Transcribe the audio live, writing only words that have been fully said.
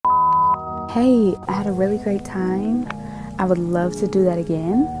Hey, I had a really great time. I would love to do that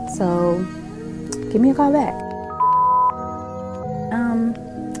again. So give me a call back.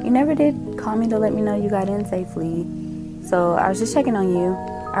 You never did call me to let me know you got in safely. So I was just checking on you.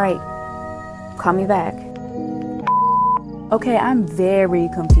 All right, call me back. Okay, I'm very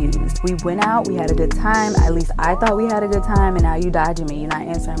confused. We went out, we had a good time. At least I thought we had a good time, and now you dodging me. You're not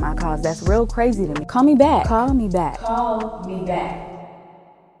answering my calls. That's real crazy to me. Call me back. Call me back. Call me back.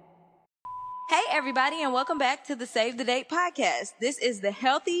 Hey, everybody, and welcome back to the Save the Date podcast. This is the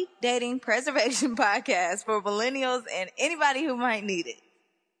Healthy Dating Preservation podcast for millennials and anybody who might need it.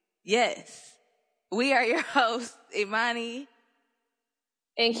 Yes, we are your hosts, Imani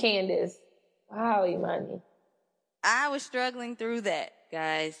and Candace. Wow, Imani. I was struggling through that,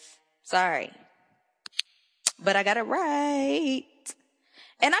 guys. Sorry. But I got it right.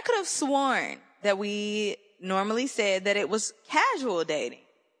 And I could have sworn that we normally said that it was casual dating.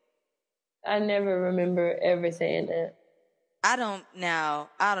 I never remember ever saying that. I don't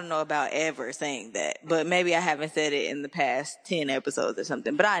know about ever saying that, but maybe I haven't said it in the past 10 episodes or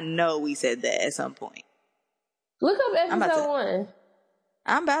something, but I know we said that at some point. Look up episode 1.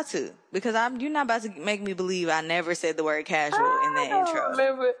 I'm about to, because you're not about to make me believe I never said the word casual in that intro.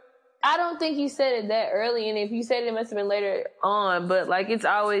 Remember, I don't think you said it that early, and if you said it must have been later on, but like it's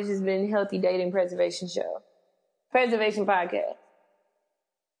always just been Healthy Dating Preservation podcast.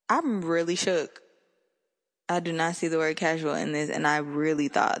 I'm really shook. I do not see the word casual in this, and I really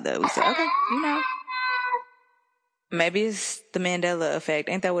thought that we said, okay, maybe it's the Mandela effect.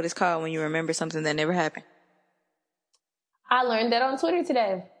 Ain't that what it's called when you remember something that never happened? I learned that on Twitter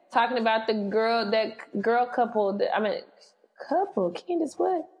today, talking about that girl couple, Candace,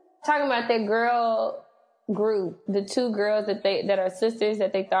 what? Talking about that girl group, the two girls that are sisters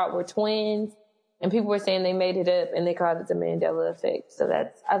that they thought were twins. And people were saying they made it up and they called it the Mandela effect. So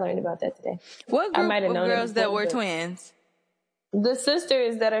I learned about that today. What group of girls that were twins? The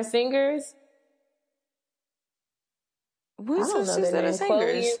sisters that are singers. What sisters that are singers?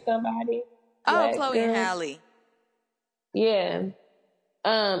 Chloe or somebody. Oh, Chloe and Halle. Yeah.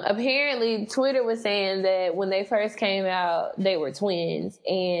 Apparently Twitter was saying that when they first came out, they were twins.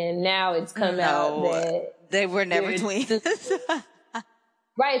 And now it's come out that they were never twins.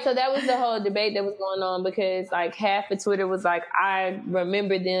 Right, so that was the whole debate that was going on because like half of Twitter was like, I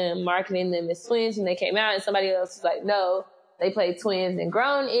remember them marketing them as twins when they came out, and somebody else was like, no, they played twins and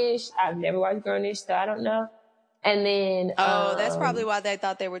Grown-ish. I've never watched Grown-ish, so I don't know. And then that's probably why they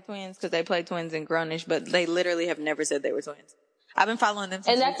thought they were twins, because they played twins and Grown-ish, but they literally have never said they were twins. I've been following them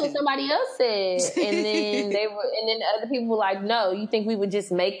since and that's what somebody else said. And then other people were like, no, you think we would just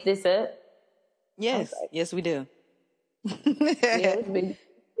make this up? Yes, yes, we do. Yeah, it was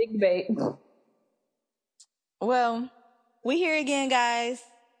big debate. Well, we here again, guys.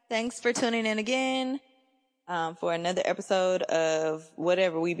 Thanks for tuning in again for another episode of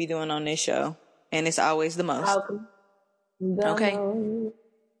whatever we be doing on this show. And it's always the most. Okay.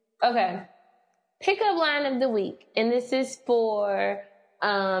 Pickup line of the week. And this is for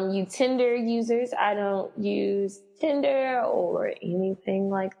you Tinder users. I don't use Tinder or anything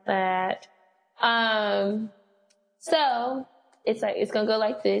like that. So it's gonna go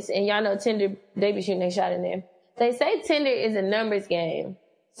like this, and y'all know Tinder, they be shooting their shot in there. They say Tinder is a numbers game.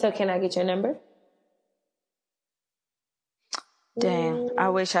 So can I get your number? Damn, I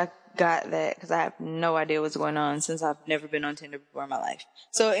wish I got that, because I have no idea what's going on since I've never been on Tinder before in my life.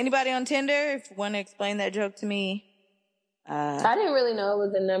 So anybody on Tinder, if you want to explain that joke to me. I didn't really know it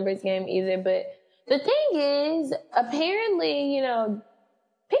was a numbers game either, but the thing is, apparently,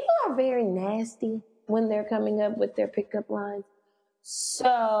 people are very nasty when they're coming up with their pickup lines.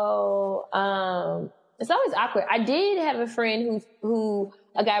 So, it's always awkward. I did have a friend who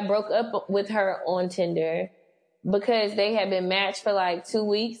a guy broke up with her on Tinder because they had been matched for like 2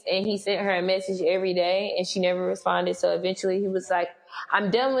 weeks, and he sent her a message every day and she never responded. So eventually he was like,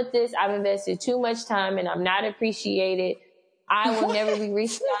 I'm done with this. I've invested too much time and I'm not appreciated. I will never be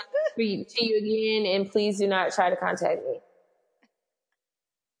reaching out to you again, and please do not try to contact me.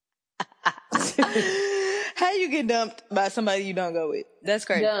 How you get dumped by somebody you don't go with? That's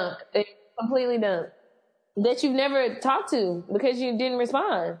crazy. Dumped. Completely dumped. That you've never talked to because you didn't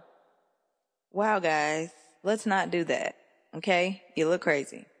respond. Wow, guys. Let's not do that. Okay? You look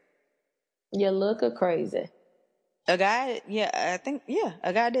crazy. You look crazy. A guy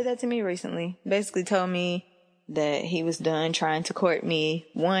did that to me recently. Basically told me that he was done trying to court me.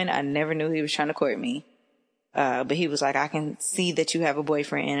 One, I never knew he was trying to court me. But he was like, I can see that you have a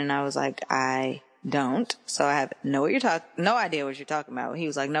boyfriend. And I was like, I don't. So I have no idea what you're talking about. He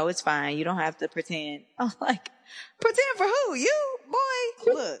was like, no, it's fine. You don't have to pretend. I was like, pretend for who? You,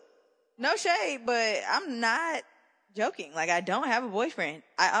 boy? Look, No shade, but I'm not joking. Like, I don't have a boyfriend.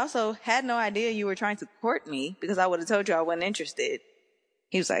 I also had no idea you were trying to court me because I would have told you I wasn't interested.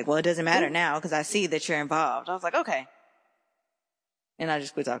 He was like, well, it doesn't matter now because I see that you're involved. I was like, okay. And I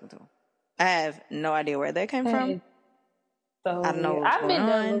just quit talking to him. I have no idea where that came from. So I don't know what's I've going been on.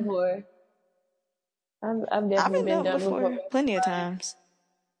 done before. I've definitely been done before. Plenty of times.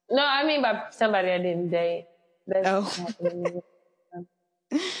 No, I mean by somebody I didn't date. That's happening.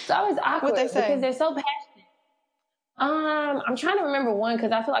 It's always awkward What'd they say? because they're so passionate. I'm trying to remember one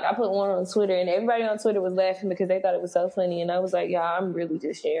because I feel like I put one on Twitter and everybody on Twitter was laughing because they thought it was so funny, and I was like, y'all, I'm really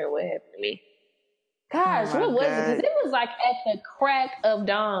just sharing what happened to me. Gosh, what was it? Because it was like at the crack of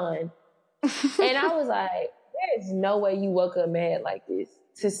dawn, and I was like, there's no way you woke up mad like this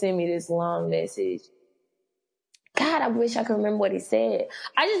to send me this long message. God, I wish I could remember what he said.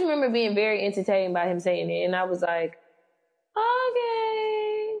 I just remember being very entertained by him saying it, and I was like,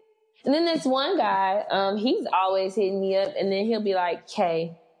 okay. And then this one guy, he's always hitting me up, and then he'll be like,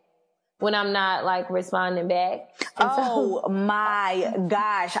 Kay, when I'm not like responding back. Oh my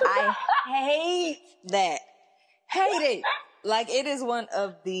gosh. I hate that. Hate it. Like, it is one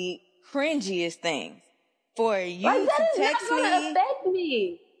of the cringiest things for you like, to text me. Affect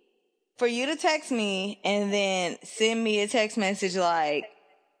me. For you to text me and then send me a text message like,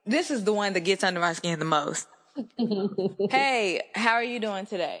 this is the one that gets under my skin the most. Hey, how are you doing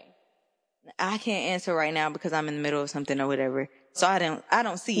today? I can't answer right now because I'm in the middle of something or whatever. So I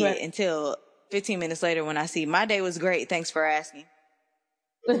don't see it until 15 minutes later when I see my day was great. Thanks for asking.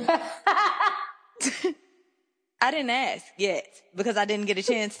 I didn't ask yet because I didn't get a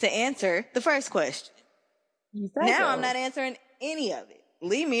chance to answer the first question. Now I'm not answering any of it.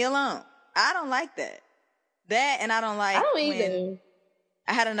 Leave me alone. I don't like that. And I don't like I don't either. when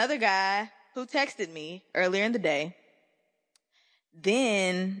I had another guy who texted me earlier in the day.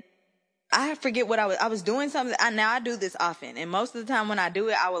 Then I forget what I was doing something. Now I do this often. And most of the time when I do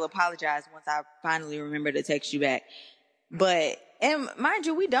it, I will apologize once I finally remember to text you back. And mind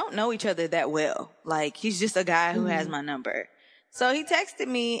you, we don't know each other that well. Like, he's just a guy who has my number. So he texted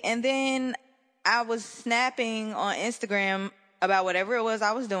me, and then I was snapping on Instagram about whatever it was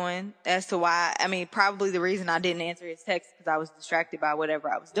I was doing as to why. I mean, probably the reason I didn't answer his text because I was distracted by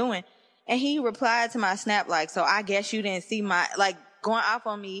whatever I was doing. And he replied to my snap like, so I guess you didn't see my, like, going off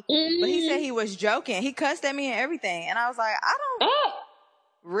on me. But he said he was joking. He cussed at me and everything. And I was like, I don't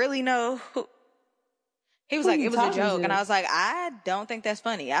really know who. He was like, it was a joke. And I was like, I don't think that's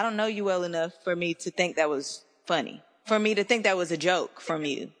funny. I don't know you well enough for me to think that was funny. For me to think that was a joke from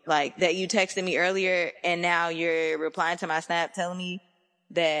you. Like, that you texted me earlier and now you're replying to my snap telling me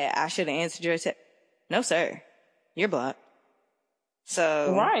that I should have answered your text. No, sir. You're blocked.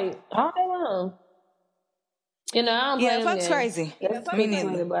 So. Right. All day long. You know, I don't blame fuck's crazy. Me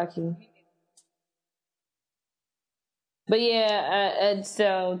neither. Block you. But yeah,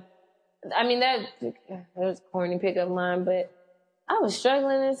 so, I mean, that was a corny pickup line, but I was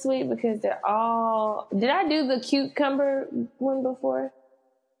struggling this week because they're all... Did I do the cucumber one before?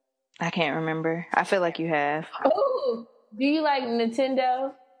 I can't remember. I feel like you have. Oh, do you like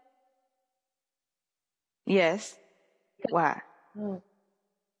Nintendo? Yes. Why?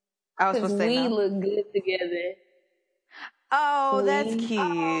 I was supposed to say we no. look good together. Oh, that's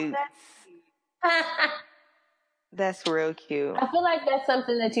cute. That's real cute. I feel like that's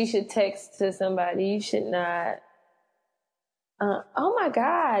something that you should text to somebody. You should not... oh my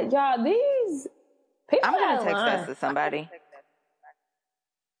God, y'all, these people. I'm going to text that to somebody.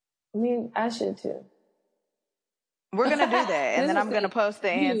 I mean, I should too. We're going to do that. And then I'm going to post the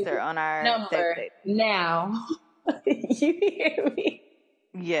answer on our number now. You hear me?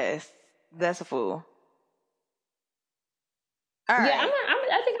 Yes, that's a fool. All right. Yeah,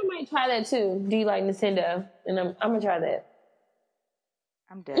 I think I might try that too. Do you like Nintendo? And I'm going to try that.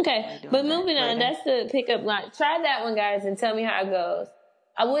 I'm definitely okay, but moving on, that's the pickup line. Try that one, guys, and tell me how it goes.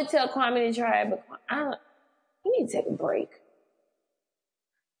 I would tell Kwame to try it, but you need to take a break.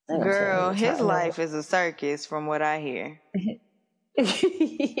 Girl, his life is a circus from what I hear. It is.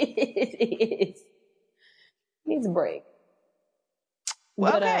 He needs a break.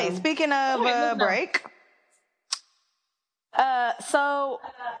 Well, okay, speaking of break. So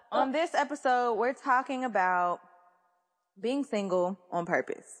on this episode, we're talking about being single on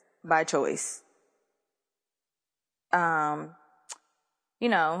purpose, by choice. You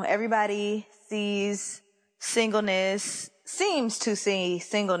know, everybody seems to see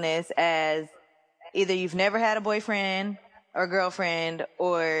singleness as either you've never had a boyfriend or girlfriend,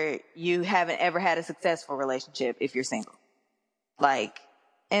 or you haven't ever had a successful relationship if you're single. Like,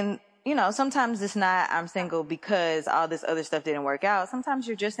 and you know, sometimes it's not I'm single because all this other stuff didn't work out. Sometimes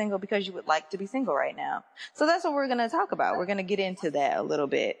you're just single because you would like to be single right now. So that's what we're going to talk about. We're going to get into that a little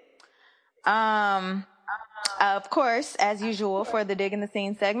bit. Of course, as usual for the Dig in the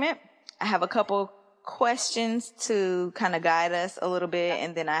Scene segment, I have a couple questions to kind of guide us a little bit,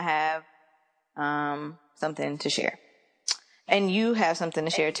 and then I have something to share. And you have something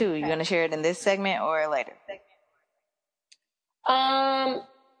to share too. You're going to share it in this segment or later? I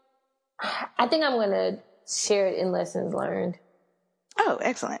think I'm going to share it in lessons learned. Oh,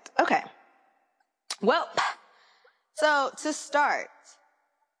 excellent. Okay. Well, so to start,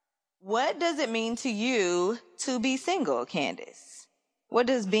 what does it mean to you to be single, Candace? What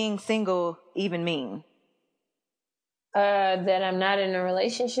does being single even mean? That I'm not in a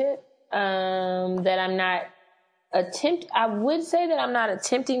relationship. That I'm not I would say that I'm not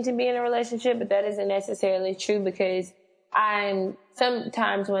attempting to be in a relationship, but that isn't necessarily true because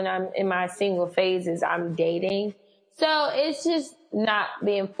sometimes when I'm in my single phases, I'm dating. So it's just not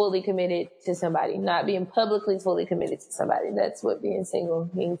being fully committed to somebody, not being publicly fully committed to somebody. That's what being single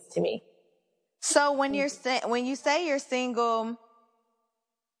means to me. So when you say you're single,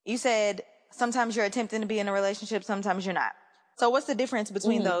 you said sometimes you're attempting to be in a relationship, sometimes you're not. So what's the difference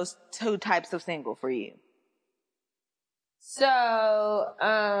between those two types of single for you? So,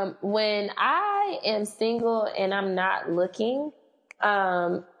 when I am single and I'm not looking,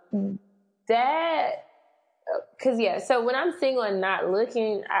 so when I'm single and not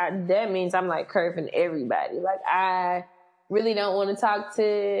looking, that means I'm like curving everybody. Like I really don't want to talk to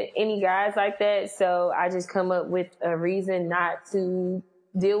any guys like that. So I just come up with a reason not to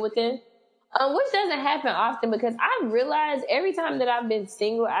deal with them. Which doesn't happen often because I've realized every time that I've been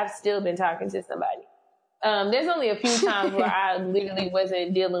single, I've still been talking to somebody. There's only a few times where I literally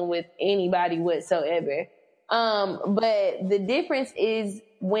wasn't dealing with anybody whatsoever. But the difference is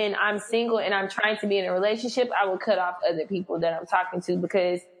when I'm single and I'm trying to be in a relationship, I will cut off other people that I'm talking to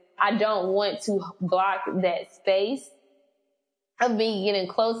because I don't want to block that space of me getting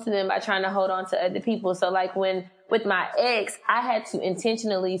close to them by trying to hold on to other people. So like with my ex, I had to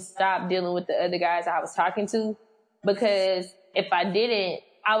intentionally stop dealing with the other guys I was talking to because if I didn't,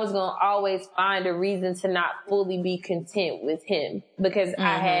 I was going to always find a reason to not fully be content with him because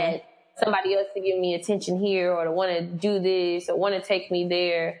I had somebody else to give me attention here or to want to do this or want to take me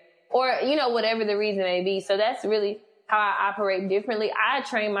there or, you know, whatever the reason may be. So that's really how I operate differently. I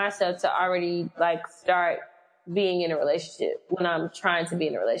train myself to already like start being in a relationship when I'm trying to be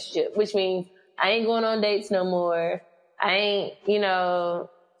in a relationship, which means I ain't going on dates no more. I ain't, you know,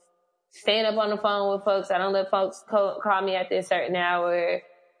 staying up on the phone with folks. I don't let folks call me after a certain hour.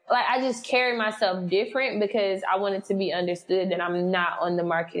 Like, I just carry myself different because I want it to be understood that I'm not on the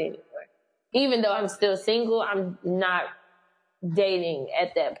market anymore. Even though I'm still single, I'm not dating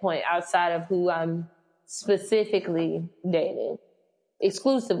at that point outside of who I'm specifically dating,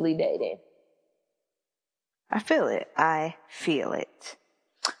 exclusively dating. I feel it.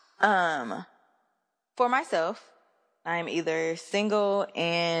 For myself, I'm either single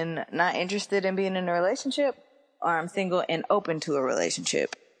and not interested in being in a relationship, or I'm single and open to a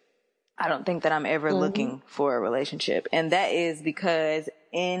relationship. I don't think that I'm ever looking for a relationship. And that is because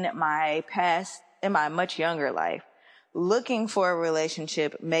in my much younger life, looking for a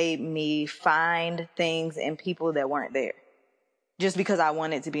relationship made me find things and people that weren't there. Just because I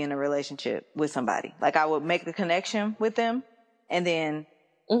wanted to be in a relationship with somebody. Like I would make the connection with them and then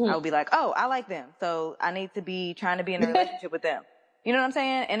I would be like, oh, I like them. So I need to be trying to be in a relationship with them. You know what I'm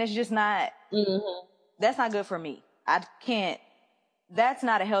saying? And it's just not, that's not good for me. That's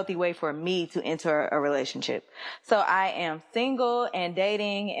not a healthy way for me to enter a relationship. So I am single and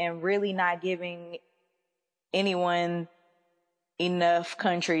dating and really not giving anyone enough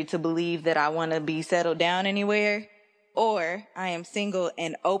country to believe that I want to be settled down anywhere. Or I am single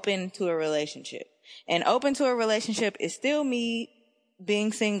and open to a relationship. And open to a relationship is still me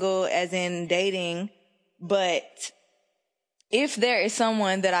being single as in dating. But if there is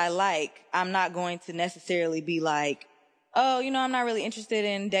someone that I like, I'm not going to necessarily be like, oh, you know, I'm not really interested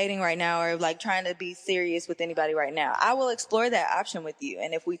in dating right now or like trying to be serious with anybody right now. I will explore that option with you.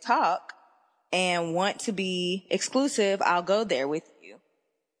 And if we talk and want to be exclusive, I'll go there with you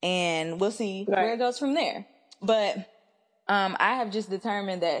and we'll see where it goes from there. But I have just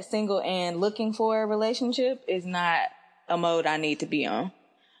determined that single and looking for a relationship is not a mode I need to be on.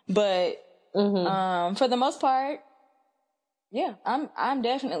 But for the most part, yeah, I'm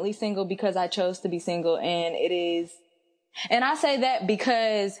definitely single because I chose to be single, and it is. And I say that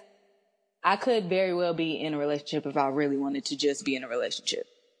because I could very well be in a relationship if I really wanted to just be in a relationship.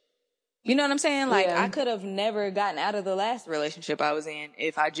 You know what I'm saying? Like, Yeah. I could have never gotten out of the last relationship I was in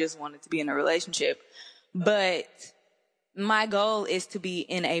if I just wanted to be in a relationship. But my goal is to be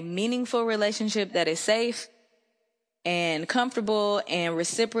in a meaningful relationship that is safe and comfortable and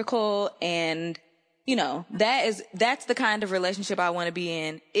reciprocal. And, you know, that's the kind of relationship I want to be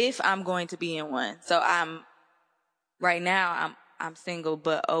in if I'm going to be in one. So right now I'm single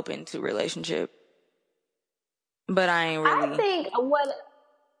but open to relationship. But I ain't really.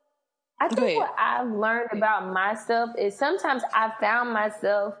 I think what I've learned about myself is sometimes I found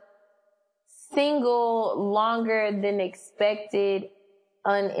myself single longer than expected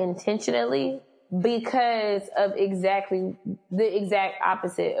unintentionally because of exactly the exact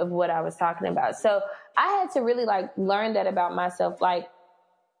opposite of what I was talking about. So I had to really like learn that about myself. Like,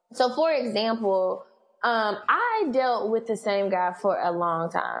 so for example, I dealt with the same guy for a long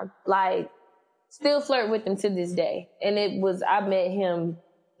time, like still flirt with him to this day. And I met him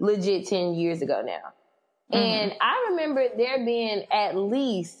legit 10 years ago now. Mm-hmm. And I remember there being at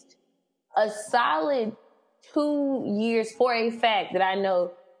least a solid 2 years for a fact that I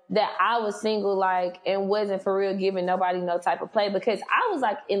know that I was single, like, and wasn't for real giving nobody no type of play because I was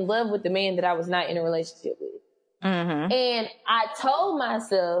like in love with the man that I was not in a relationship with. Mm-hmm. And I told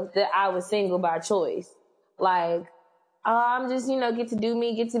myself that I was single by choice. Like, I'm just, get to do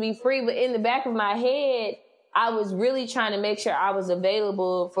me, get to be free. But in the back of my head, I was really trying to make sure I was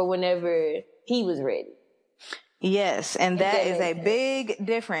available for whenever he was ready. Yes, and that is a big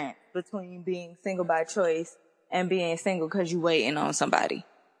difference between being single by choice and being single because you're waiting on somebody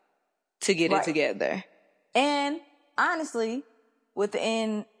to get it together. And honestly,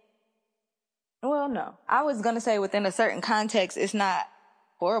 I was going to say within a certain context, it's not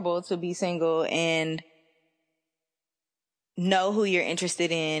horrible to be single and know who you're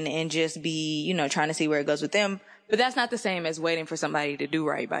interested in and just be, trying to see where it goes with them. But that's not the same as waiting for somebody to do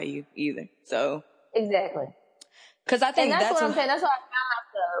right by you either. So exactly. Because I think that's what I'm saying. That's why I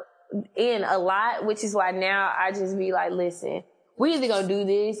found myself in a lot, which is why now I just be like, listen, we either gonna do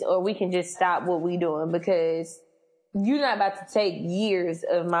this or we can just stop what we doing because you're not about to take years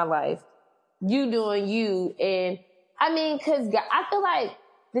of my life. You doing you. And I mean, cause I feel like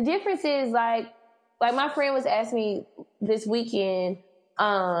the difference is like my friend was asking me this weekend,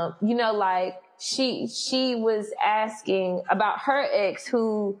 like she was asking about her ex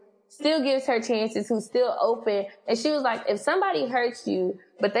who still gives her chances, who's still open. And she was like, if somebody hurts you,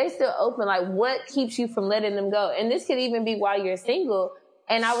 but they still open, like what keeps you from letting them go? And this could even be while you're single.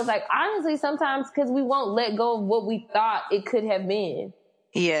 And I was like, honestly, sometimes because we won't let go of what we thought it could have been.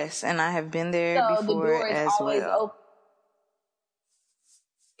 Yes. And I have been there before the door is as always well. Open.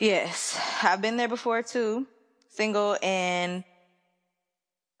 Yes. I've been there before too. Single and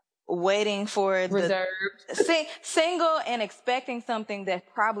waiting for reserved. Single and expecting something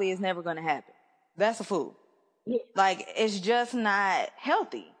that probably is never going to happen. That's a fool. Yeah. Like, it's just not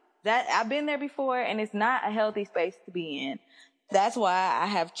healthy. That I've been there before and it's not a healthy space to be in. That's why I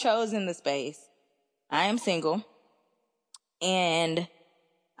have chosen the space. I am single and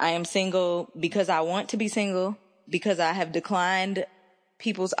I am single because I want to be single, because I have declined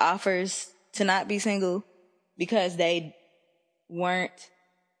people's offers to not be single because they weren't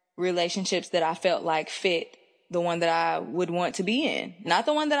relationships that I felt like fit the one that I would want to be in. Not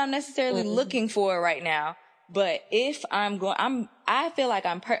the one that I'm necessarily looking for right now, but if I feel like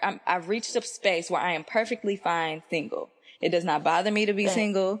I've reached a space where I am perfectly fine single. It does not bother me to be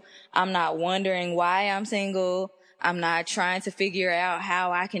single. I'm not wondering why I'm single. I'm not trying to figure out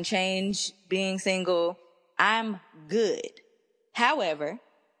how I can change being single. I'm good. However,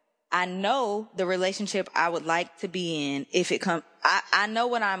 I know the relationship I would like to be in if it comes. I know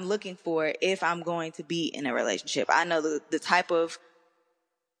what I'm looking for if I'm going to be in a relationship. I know the type of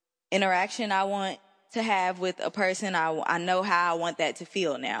interaction I want to have with a person. I know how I want that to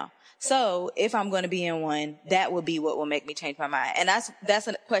feel now. So if I'm going to be in one, that will be what will make me change my mind. And that's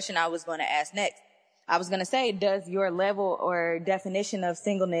a question I was going to ask next. I was going to say, does your level or definition of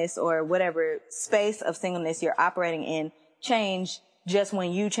singleness or whatever space of singleness you're operating in change just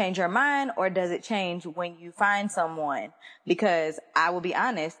when you change your mind, or does it change when you find someone? Because I will be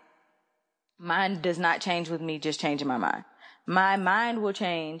honest, mine does not change with me just changing my mind. My mind will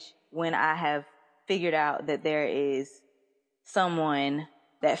change when I have figured out that there is someone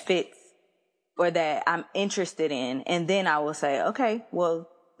that fits or that I'm interested in. And then I will say, okay, well,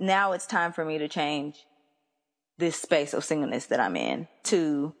 now it's time for me to change this space of singleness that I'm in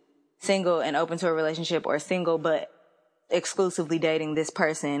to single and open to a relationship, or single but exclusively dating this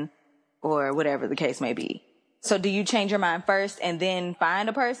person, or whatever the case may be. So do you change your mind first and then find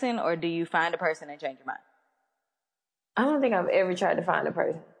a person, or do you find a person and change your mind? I don't think I've ever tried to find a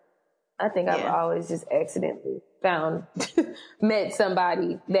person. I think I've always just accidentally met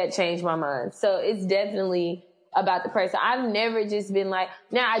somebody that changed my mind. So it's definitely about the person. I've never just been like,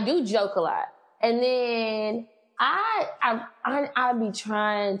 now I do joke a lot. And then I'd be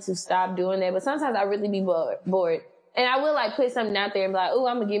trying to stop doing that, but sometimes I really be bored. And I will like put something out there and be like, oh,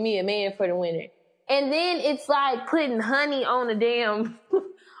 I'm gonna give me a man for the winter. And then it's like putting honey on the damn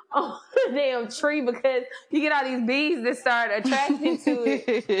tree, because you get all these bees that start attracting to it.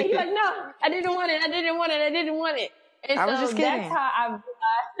 And you're like, no, I didn't want it. And I was just kidding. That's how I realized,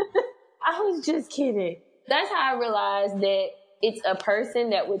 I was just kidding. That's how I realized that it's a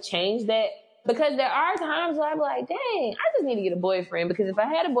person that would change that. Because there are times where I'm like, dang, I just need to get a boyfriend. Because if I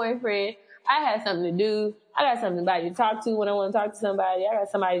had a boyfriend, I had something to do. I got somebody to talk to when I want to talk to somebody. I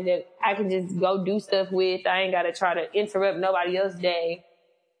got somebody that I can just go do stuff with. I ain't got to try to interrupt nobody else's day.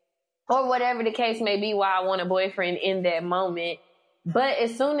 Or whatever the case may be, why I want a boyfriend in that moment. But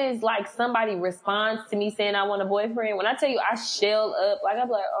as soon as like somebody responds to me saying I want a boyfriend, when I tell you I shell up, like I'm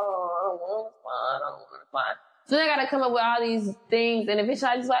like, oh, I don't want to respond. So then I got to come up with all these things. And eventually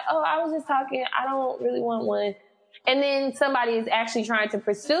I just like, oh, I was just talking. I don't really want one. And then somebody is actually trying to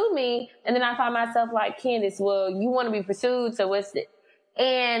pursue me. And then I find myself like, Candace, well, you want to be pursued. So what's it?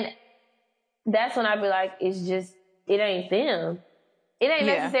 And that's when I be like, it ain't them. It ain't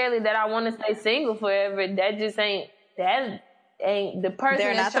necessarily that I want to stay single forever. That ain't the person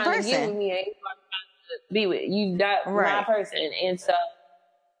They're that's not the trying to get with me ain't trying to be with you. Not my person. And so,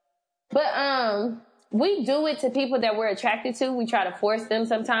 but, we do it to people that we're attracted to. We try to force them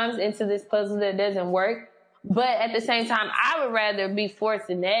sometimes into this puzzle that doesn't work. But at the same time, I would rather be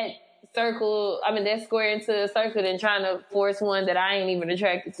forcing that square into a circle than trying to force one that I ain't even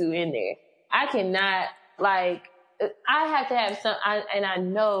attracted to in there. I cannot, like, I have to have and I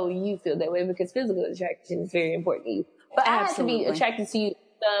know you feel that way because physical attraction is very important to you. But I have to be attracted to you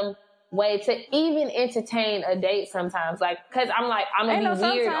some way to even entertain a date sometimes. Like, cause I'm like, I'm gonna be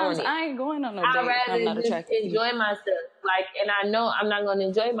weird on it. I ain't going on no date. I'd rather I'm not attracted to enjoy myself. Like, and I know I'm not gonna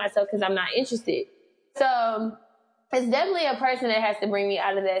enjoy myself cause I'm not interested. So it's definitely a person that has to bring me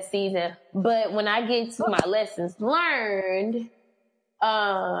out of that season. But when I get to my lessons learned,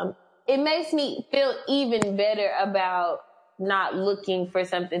 it makes me feel even better about not looking for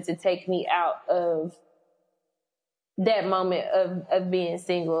something to take me out of that moment of being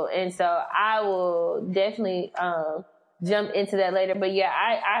single. And so I will definitely jump into that later. But yeah,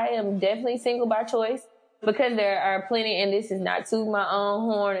 I am definitely single by choice because there are plenty, and this is not to my own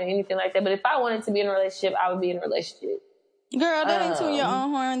horn or anything like that. But if I wanted to be in a relationship, I would be in a relationship. Girl, that ain't to your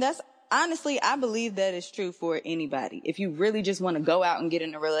own horn. That's honestly, I believe that is true for anybody. If you really just want to go out and get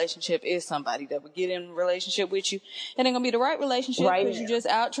in a relationship, is somebody that would get in a relationship with you. It ain't gonna be the right relationship because you're just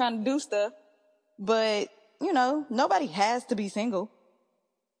out trying to do stuff. But you know, nobody has to be single.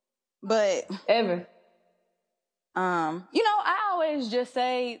 But ever. You know, I always just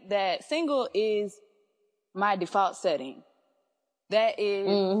say that single is my default setting. That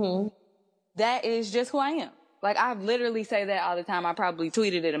is just who I am. Like, I literally say that all the time. I probably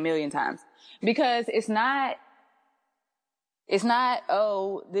tweeted it 1,000,000 times because it's not,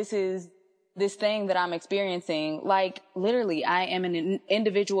 oh, this is this thing that I'm experiencing. Like, literally, I am an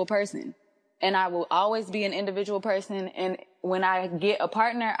individual person. And I will always be an individual person. And when I get a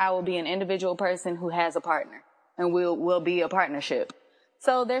partner, I will be an individual person who has a partner. And we'll be a partnership.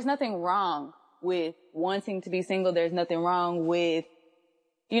 So there's nothing wrong with wanting to be single. There's nothing wrong with,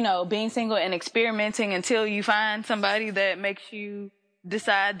 you know, being single and experimenting until you find somebody that makes you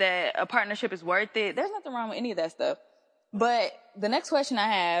decide that a partnership is worth it. There's nothing wrong with any of that stuff. But the next question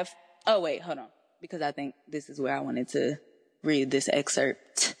I have, oh wait, hold on. Because I think this is where I wanted to read this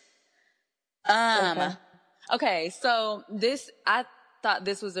excerpt. Okay, so I thought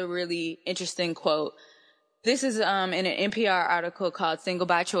this was a really interesting quote. This is in an NPR article called Single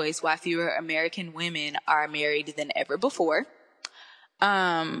by Choice, Why Fewer American Women Are Married Than Ever Before.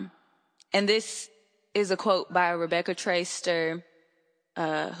 And this is a quote by Rebecca Traister,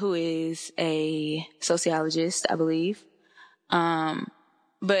 who is a sociologist, I believe.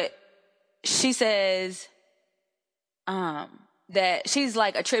 But she says, that she's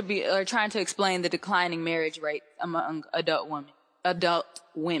like trying to explain the declining marriage rate among adult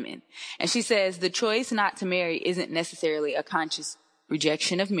women. And she says the choice not to marry isn't necessarily a conscious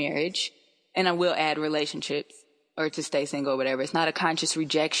rejection of marriage. And I will add relationships or to stay single or whatever. It's not a conscious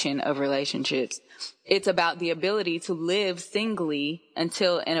rejection of relationships. It's about the ability to live singly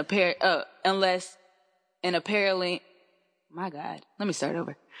unless my God, let me start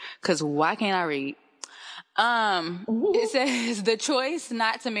over. 'Cause why can't I read? It says the choice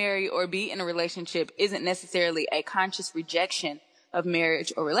not to marry or be in a relationship isn't necessarily a conscious rejection of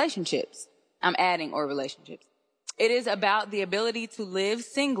marriage or relationships. I'm adding or relationships. It is about the ability to live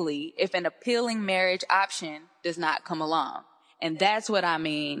singly if an appealing marriage option does not come along. And that's what I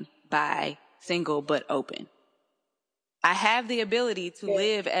mean by single but open. I have the ability to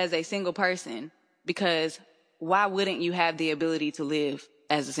live as a single person because why wouldn't you have the ability to live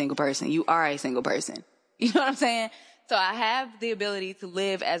as a single person? You are a single person. You know what I'm saying? So I have the ability to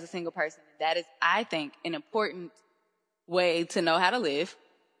live as a single person. That is, I think, an important way to know how to live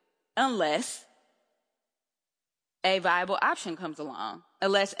unless a viable option comes along,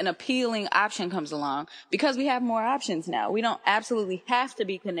 unless an appealing option comes along, because we have more options now. We don't absolutely have to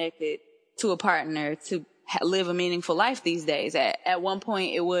be connected to a partner to live a meaningful life these days. At one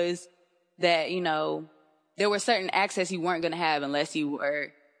point, it was that, you know, there were certain access you weren't going to have unless you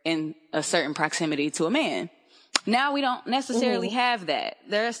were in a certain proximity to a man. Now we don't necessarily have that.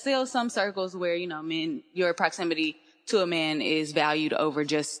 There are still some circles where, you know, men, your proximity to a man is valued over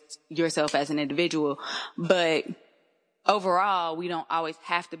just yourself as an individual. But overall, we don't always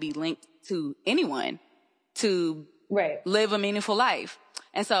have to be linked to anyone to live a meaningful life.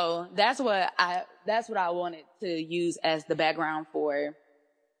 And so that's what I wanted to use as the background for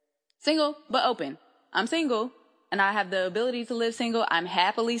single but open. I'm single and I have the ability to live single. I'm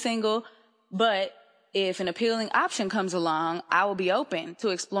happily single, but if an appealing option comes along, I will be open to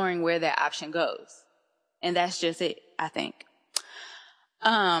exploring where that option goes. And that's just it, I think.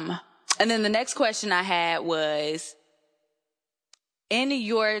 And then the next question I had was, in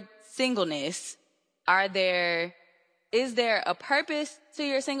your singleness, is there a purpose to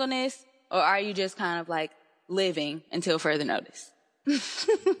your singleness, or are you just kind of like living until further notice?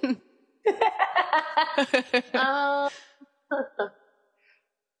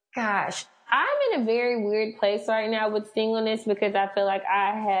 Gosh, I'm in a very weird place right now with singleness because I feel like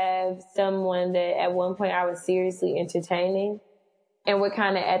I have someone that at one point I was seriously entertaining, and we're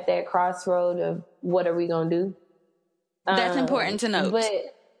kind of at that crossroad of what are we going to do? That's important to note. But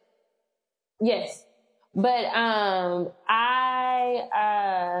yes, but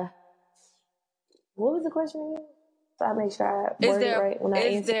what was the question again? So I make sure I word it right when I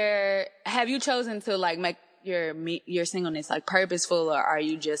answer. Have you chosen to like make your singleness like purposeful, or are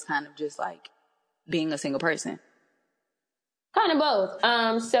you just kind of just like being a single person? Kind of both.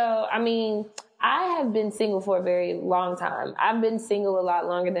 So I mean, I have been single for a very long time. I've been single a lot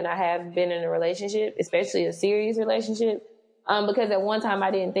longer than I have been in a relationship, especially a serious relationship. Because at one time I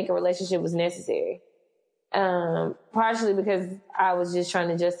didn't think a relationship was necessary. Partially because I was just trying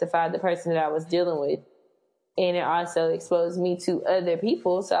to justify the person that I was dealing with. And it also exposed me to other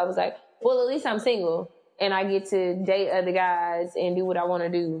people. So I was like, well, at least I'm single and I get to date other guys and do what I want to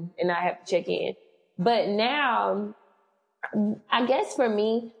do and not have to check in. But now, I guess for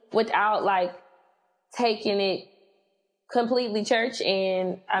me, without like taking it completely church,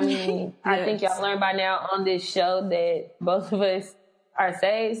 and I mean, yes. I think y'all learned by now on this show that both of us are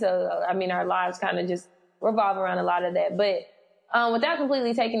saved. So, I mean, our lives kind of just revolve around a lot of that. But without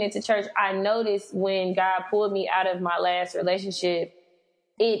completely taking it to church, I noticed when God pulled me out of my last relationship,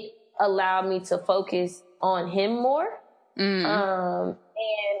 it allowed me to focus on him more. And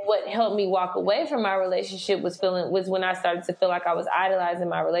what helped me walk away from my relationship was when I started to feel like I was idolizing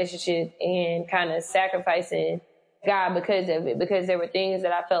my relationship and kind of sacrificing God because of it, because there were things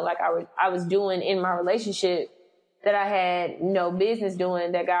that I felt like I was doing in my relationship that I had no business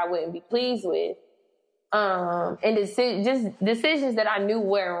doing, that God wouldn't be pleased with. And just decisions that I knew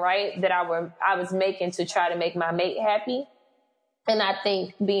weren't right, that I was making to try to make my mate happy. And I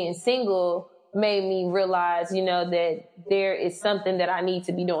think being single made me realize, you know, that there is something that I need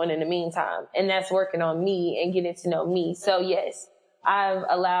to be doing in the meantime. And that's working on me and getting to know me. So yes, I've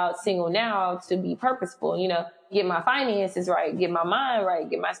allowed single now to be purposeful, you know, get my finances right, get my mind right,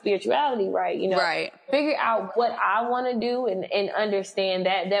 get my spirituality right, you know, right. Figure out what I want to do and understand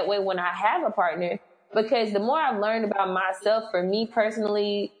that way when I have a partner. Because the more I've learned about myself, for me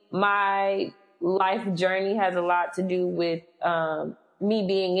personally, my life journey has a lot to do with me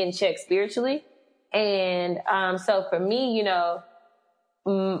being in check spiritually. And so for me, you know,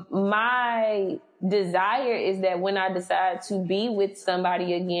 my desire is that when I decide to be with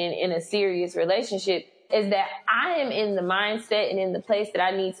somebody again in a serious relationship, is that I am in the mindset and in the place that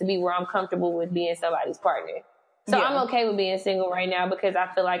I need to be where I'm comfortable with being somebody's partner. So yeah. I'm okay with being single right now because I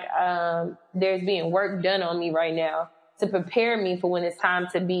feel like there's being work done on me right now to prepare me for when it's time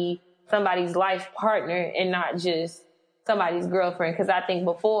to be somebody's life partner and not just somebody's girlfriend. Because I think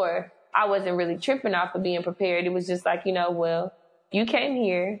before I wasn't really tripping off of being prepared. It was just like, you know, well, you came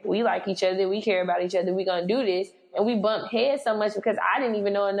here. We like each other. We care about each other. We're going to do this. And we bumped heads so much because I didn't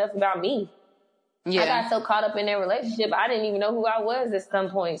even know enough about me. I got so caught up in their relationship, I didn't even know who I was at some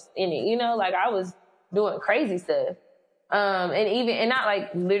points in it. You know, like I was doing crazy stuff. And not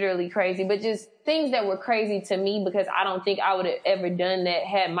like literally crazy, but just things that were crazy to me because I don't think I would have ever done that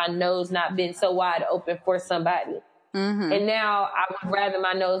had my nose not been so wide open for somebody. Mm-hmm. And now I would rather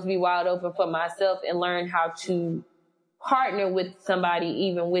my nose be wide open for myself and learn how to partner with somebody,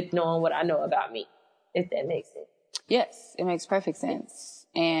 even with knowing what I know about me, if that makes sense. Yes, it makes perfect sense.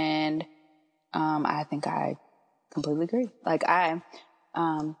 And, I think I completely agree. Like I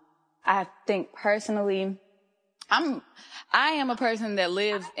think personally, I am a person that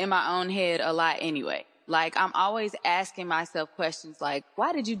lives in my own head a lot anyway. Like I'm always asking myself questions like,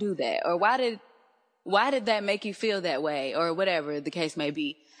 why did you do that? Or why did that make you feel that way? Or whatever the case may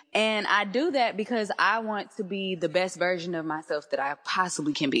be. And I do that because I want to be the best version of myself that I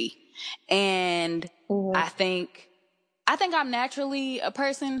possibly can be. And I think I'm naturally a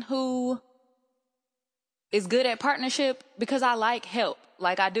person who is good at partnership because I like help.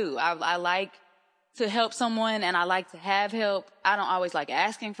 Like I do. I like to help someone and I like to have help. I don't always like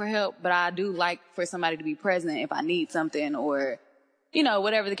asking for help, but I do like for somebody to be present if I need something or, you know,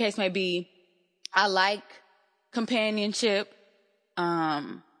 whatever the case may be. I like companionship.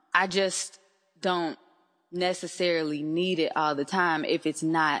 I just don't necessarily need it all the time if it's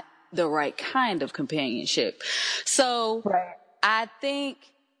not the right kind of companionship. So I think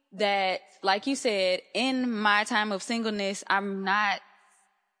that, like you said, in my time of singleness,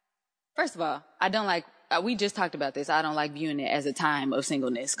 first of all, I don't like, we just talked about this. I don't like viewing it as a time of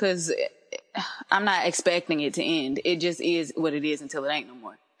singleness because I'm not expecting it to end. It just is what it is until it ain't no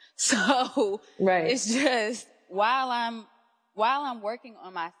more. So it's just while I'm working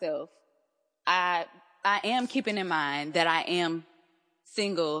on myself, I am keeping in mind that I am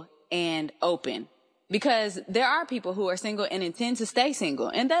single and open because there are people who are single and intend to stay single.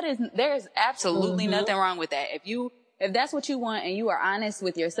 And there's absolutely nothing wrong with that. If that's what you want and you are honest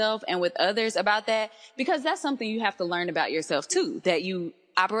with yourself and with others about that, because that's something you have to learn about yourself too, that you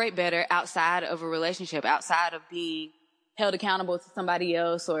operate better outside of a relationship, outside of being held accountable to somebody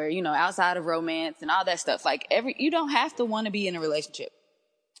else or, you know, outside of romance and all that stuff. Like you don't have to want to be in a relationship.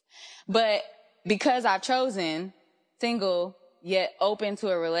 But because I've chosen single yet open to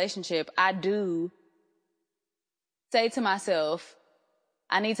a relationship, I do say to myself,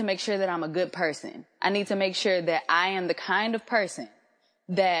 I need to make sure that I'm a good person. I need to make sure that I am the kind of person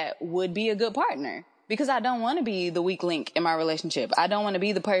that would be a good partner because I don't want to be the weak link in my relationship. I don't want to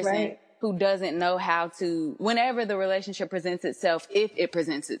be the person who doesn't know how to, whenever the relationship presents itself, if it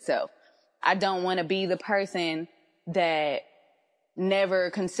presents itself. I don't want to be the person that never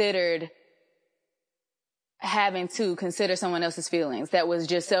considered having to consider someone else's feelings, that was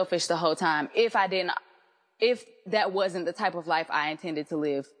just selfish the whole time. If that wasn't the type of life I intended to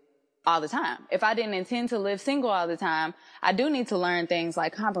live all the time. If I didn't intend to live single all the time, I do need to learn things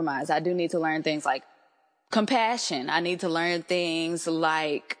like compromise. I do need to learn things like compassion. I need to learn things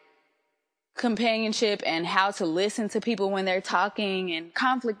like companionship and how to listen to people when they're talking and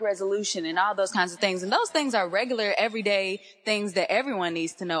conflict resolution and all those kinds of things. And those things are regular, everyday things that everyone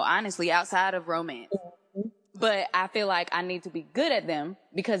needs to know, honestly, outside of romance. But I feel like I need to be good at them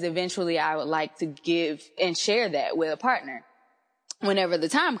because eventually I would like to give and share that with a partner whenever the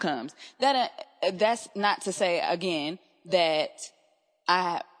time comes. That's not to say, again, that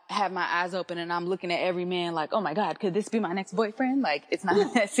I have my eyes open and I'm looking at every man like, oh my God, could this be my next boyfriend? Like, it's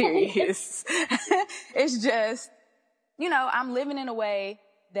not that serious. It's just, you know, I'm living in a way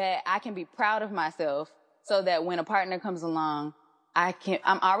that I can be proud of myself so that when a partner comes along,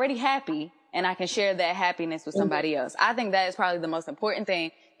 I'm already happy and I can share that happiness with somebody else. I think that is probably the most important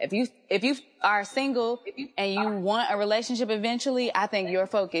thing. If you are single and you want a relationship eventually, I think your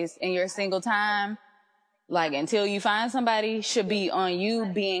focus in your single time, like until you find somebody, should be on you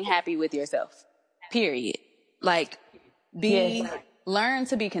being happy with yourself. Period. Like learn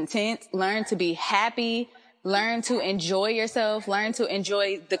to be content, learn to be happy, learn to enjoy yourself, learn to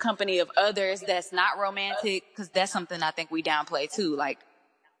enjoy the company of others that's not romantic, because that's something I think we downplay too. Like,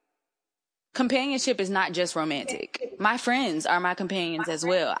 companionship is not just romantic. My friends are my companions as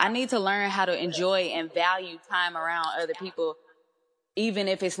well. I need to learn how to enjoy and value time around other people, even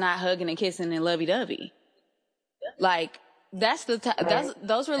if it's not hugging and kissing and lovey-dovey. Like,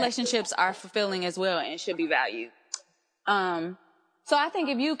 those relationships are fulfilling as well and should be valued. So I think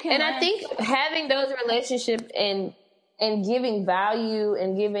if you can, and I think having those relationships and giving value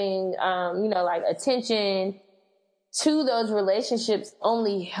and giving, like attention to those relationships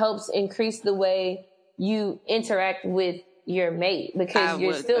only helps increase the way you interact with your mate, because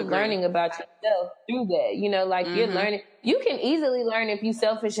you're still learning about yourself through that. You know, like you're learning. You can easily learn if you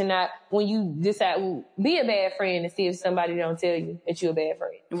selfish or not when you decide, well, be a bad friend and see if somebody don't tell you that you're a bad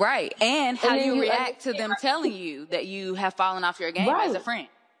friend. Right. And how you react to them telling you that you have fallen off your game as a friend.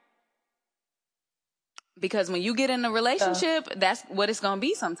 Because when you get in a relationship, that's what it's going to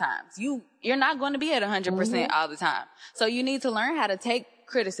be sometimes. You're not going to be at 100% all the time. So you need to learn how to take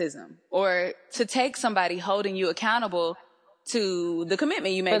criticism or to take somebody holding you accountable to the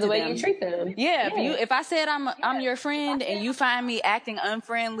commitment you made to them. For the way you treat them. Yeah. If I said I'm your friend and you find me acting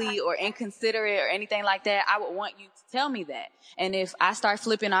unfriendly or inconsiderate or anything like that, I would want you to tell me that. And if I start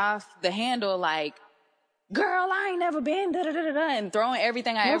flipping off the handle like, girl, I ain't never been and throwing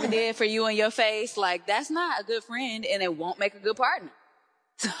everything I ever did for you in your face, like that's not a good friend and it won't make a good partner.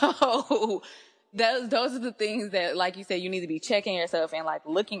 So those are the things that, like you said, you need to be checking yourself and like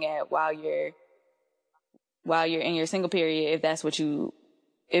looking at while you're in your single period,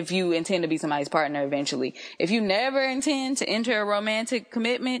 if you intend to be somebody's partner eventually. If you never intend to enter a romantic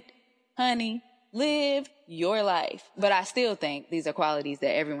commitment, honey, live your life. But I still think these are qualities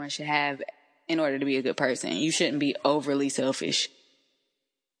that everyone should have in order to be a good person. You shouldn't be overly selfish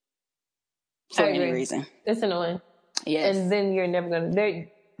for any reason. It's annoying. Yes. And then you're never going to...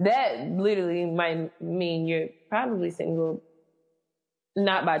 That literally might mean you're probably single,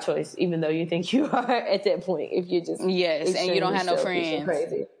 not by choice, even though you think you are at that point. If you're just... Yes, and you don't have no friends.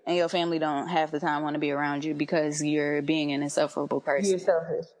 And your family don't half the time want to be around you because you're being an insufferable person. You're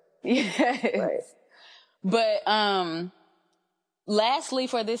selfish. Yes. Right. But, lastly,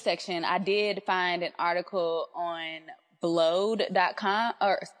 for this section, I did find an article on blowed.com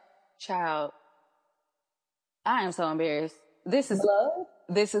child. I am so embarrassed. This is Blowed?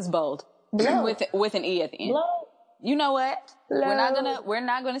 This is bold. with an E at the end. Blowed. You know what? We're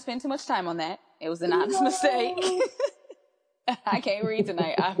not gonna spend too much time on that. It was an honest mistake. I can't read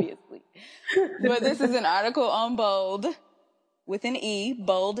tonight, obviously. But this is an article on Bold with an E,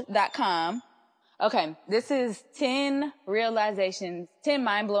 bold.com. Okay, this is 10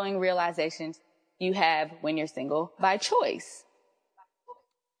 mind-blowing realizations you have when you're single by choice.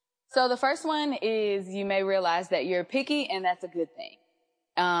 So the first one is you may realize that you're picky, and that's a good thing.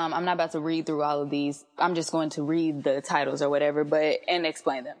 I'm not about to read through all of these. I'm just going to read the titles or whatever, and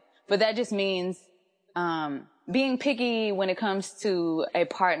explain them. But that just means being picky when it comes to a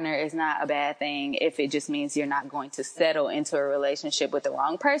partner is not a bad thing if it just means you're not going to settle into a relationship with the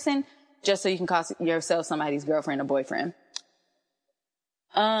wrong person just so you can call yourself somebody's girlfriend or boyfriend.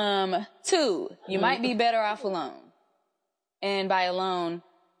 2, you might be better off alone. And by alone,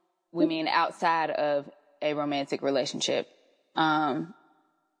 we mean outside of a romantic relationship.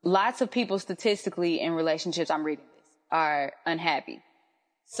 Lots of people statistically in relationships, I'm reading this, are unhappy.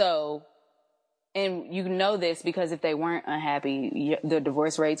 So, and you know this because if they weren't unhappy, the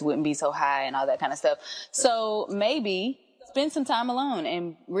divorce rates wouldn't be so high and all that kind of stuff. So maybe spend some time alone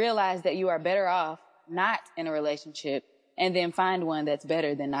and realize that you are better off not in a relationship, and then find one that's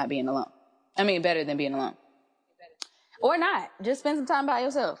better than not being alone. Better than being alone. Or not. Just spend some time by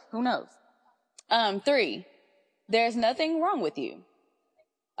yourself. Who knows? 3, there's nothing wrong with you.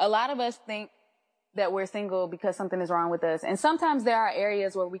 A lot of us think that we're single because something is wrong with us. And sometimes there are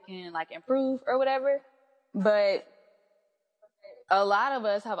areas where we can like improve or whatever. But a lot of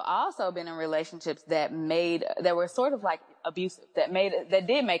us have also been in relationships that were sort of like abusive, that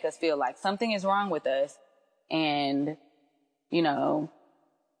did make us feel like something is wrong with us. And, you know,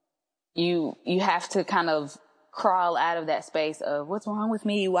 you have to kind of crawl out of that space of what's wrong with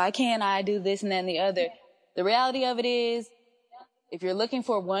me? Why can't I do this and then the other? The reality of it is, if you're looking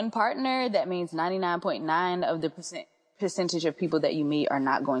for one partner, that means 99.9 of the percentage of people that you meet are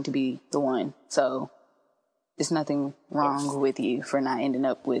not going to be the one. So there's nothing wrong with you for not ending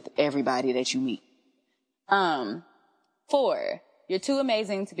up with everybody that you meet. 4, you're too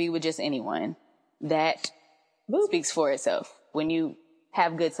amazing to be with just anyone. That speaks for itself. When you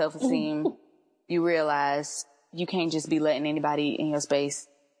have good self-esteem, you realize you can't just be letting anybody in your space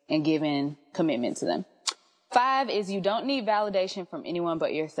and giving commitment to them. 5 is you don't need validation from anyone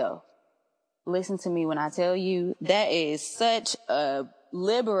but yourself. Listen to me when I tell you that is such a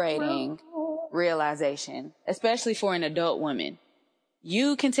liberating realization, especially for an adult woman.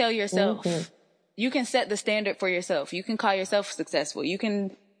 You can tell yourself, you can set the standard for yourself. You can call yourself successful. You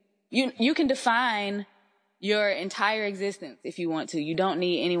can define your entire existence if you want to. You don't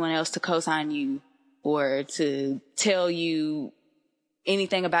need anyone else to co-sign you or to tell you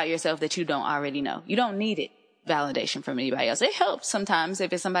anything about yourself that you don't already know. You don't need it. Validation from anybody else. It helps sometimes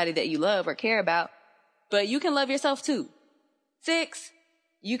if it's somebody that you love or care about, but you can love yourself too. 6,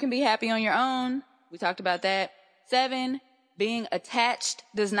 you can be happy on your own. We talked about that. 7, being attached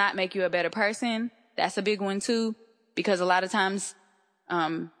does not make you a better person. That's a big one too, because a lot of times,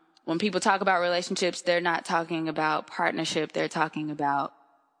 when people talk about relationships, they're not talking about partnership. They're talking about,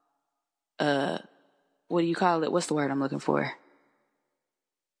 what do you call it? What's the word I'm looking for?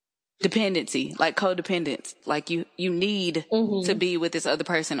 Dependency, like codependence. Like you need to be with this other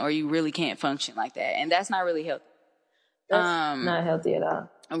person or you really can't function like that. And that's not really healthy. That's not healthy at all.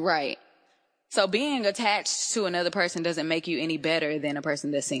 Right. So being attached to another person doesn't make you any better than a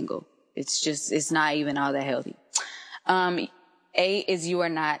person that's single. It's not even all that healthy. A is you are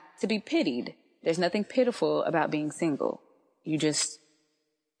not to be pitied. There's nothing pitiful about being single. You just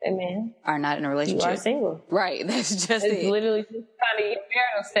are not in a relationship. You are single. Right. That's just it. It's literally just kind of your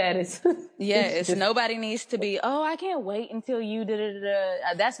marital status. Yes. Nobody needs to be, oh, I can't wait until you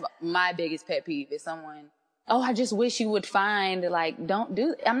da-da-da-da. That's my biggest pet peeve is someone, oh, I just wish you would find, like, don't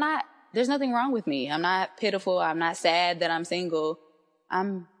do, there's nothing wrong with me. I'm not pitiful. I'm not sad that I'm single. I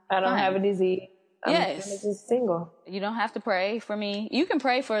don't have a disease. I'm just single. You don't have to pray for me. You can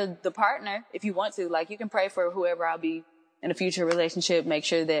pray for the partner if you want to. Like, you can pray for whoever I'll be in a future relationship. Make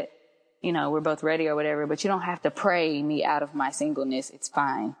sure that, we're both ready or whatever. But you don't have to pray me out of my singleness. It's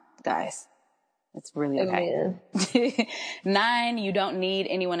fine, guys. It's really okay. 9, you don't need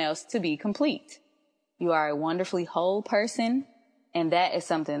anyone else to be complete. You are a wonderfully whole person. And that is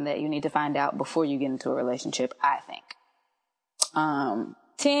something that you need to find out before you get into a relationship, I think.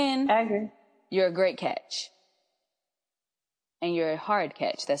 10. I agree. You're a great catch. And you're a hard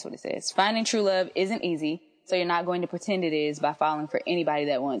catch. That's what it says. Finding true love isn't easy, so you're not going to pretend it is by falling for anybody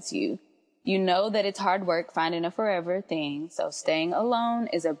that wants you. You know that it's hard work finding a forever thing, so staying alone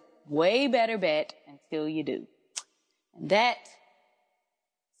is a way better bet until you do. And that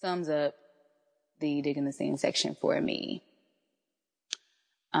sums up the Digging the Scene section for me.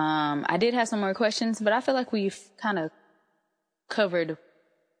 I did have some more questions, but I feel like we've kind of covered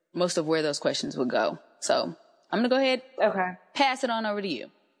most of where those questions would go. So I'm going to go ahead. Okay. Pass it on over to you.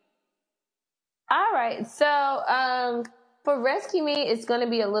 All right. So, for Rescue Me, it's going to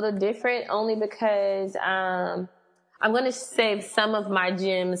be a little different only because, I'm going to save some of my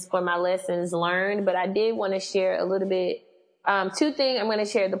gems for my lessons learned, but I did want to share a little bit. 2 things. I'm going to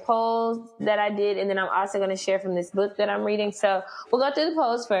share the polls that I did, and then I'm also going to share from this book that I'm reading. So we'll go through the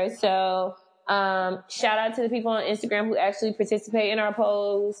polls first. So, shout out to the people on Instagram who actually participate in our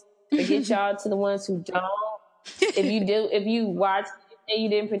polls. Forget y'all to the ones who don't. If you watch and you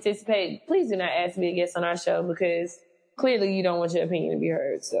didn't participate, please do not ask me to guest on our show because clearly you don't want your opinion to be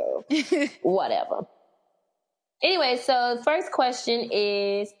heard. So whatever. Anyway, so the first question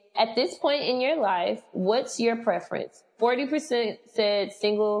is, at this point in your life, what's your preference? 40% said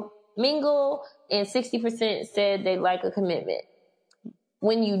single mingle and 60% said they like a commitment.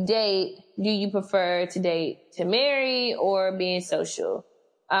 When you date, do you prefer to date to marry or being social?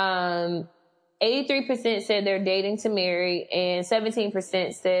 83% said they're dating to marry and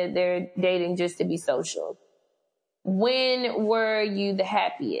 17% said they're dating just to be social. When were you the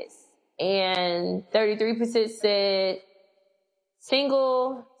happiest? And 33% said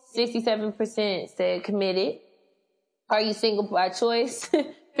single, 67% said committed. Are you single by choice?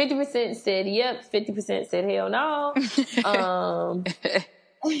 50% said yep, 50% said hell no.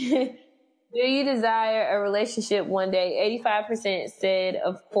 Do you desire a relationship one day? 85% said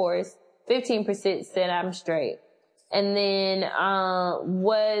of course. 15% said I'm straight. And then,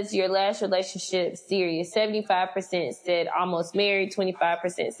 was your last relationship serious? 75% said almost married.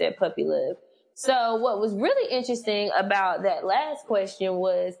 25% said puppy love. So what was really interesting about that last question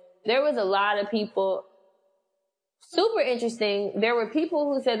was there was a lot of people, super interesting. There were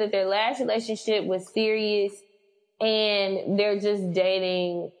people who said that their last relationship was serious and they're just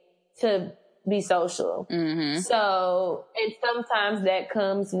dating to be social. Mm-hmm. So, and sometimes that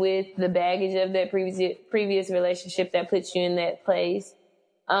comes with the baggage of that previous relationship that puts you in that place.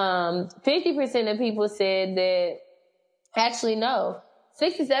 50% of people said that, actually no,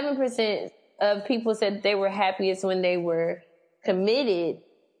 67% of people said they were happiest when they were committed.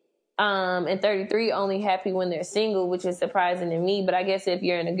 And 33 only happy when they're single, which is surprising to me. But I guess if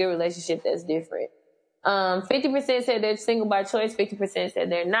you're in a good relationship, that's different. 50% said they're single by choice. 50%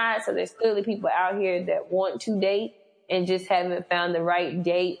 said they're not. So there's clearly people out here that want to date and just haven't found the right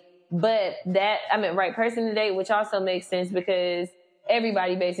date. But right person to date, which also makes sense because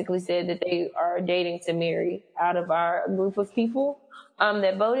everybody basically said that they are dating to marry out of our group of people,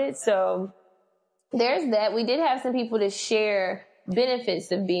 that voted. So there's that. We did have some people to share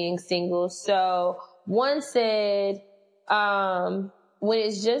benefits of being single. So one said, when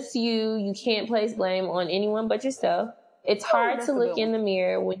it's just you can't place blame on anyone but yourself. It's hard to look in the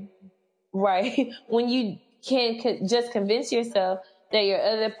mirror when you can just convince yourself that your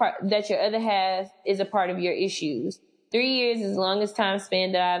other half is a part of your issues. 3 years is the longest time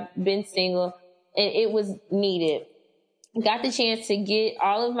span that I've been single, and it was needed. Got the chance to get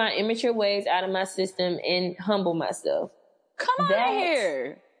all of my immature ways out of my system and humble myself. Come on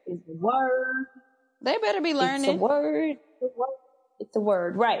here. Is the word. They better be learning. It's a word. It's a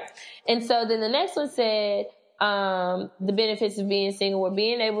word, right? And so then the next one said, the benefits of being single were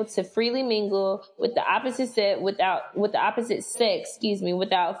being able to freely mingle with the opposite sex without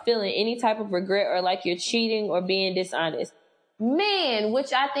feeling any type of regret or like you're cheating or being dishonest. Man,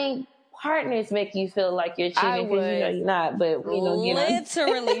 which I think partners make you feel like you're cheating because you're not, but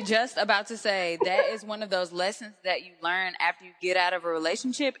literally just about to say that is one of those lessons that you learn after you get out of a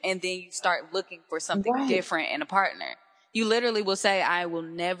relationship and then you start looking for something different in a partner. You literally will say, I will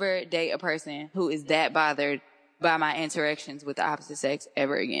never date a person who is that bothered by my interactions with the opposite sex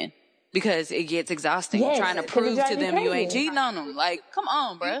ever again. Because it gets exhausting trying to prove to them you ain't cheating on them. Like, come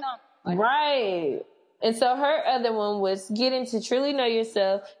on, bro. Right. And so her other one was getting to truly know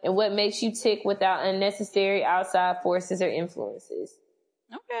yourself and what makes you tick without unnecessary outside forces or influences.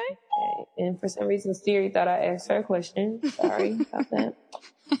 Okay. And for some reason, Siri thought I asked her a question. Sorry about that.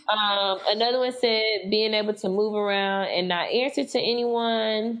 Another one said being able to move around and not answer to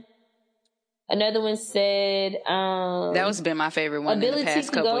anyone. Another one said that was been my favorite one in the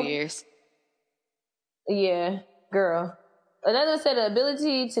past couple years. Yeah, girl. Another one said the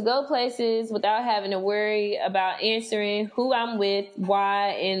ability to go places without having to worry about answering who I'm with,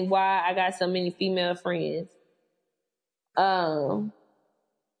 why I got so many female friends.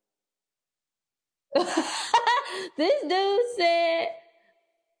 This dude said,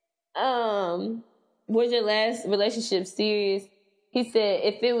 was your last relationship serious? He said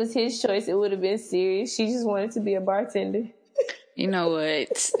if it was his choice, it would have been serious. She just wanted to be a bartender. You know what?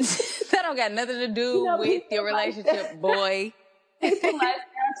 That don't got nothing to do with your relationship, boy. Lifestyle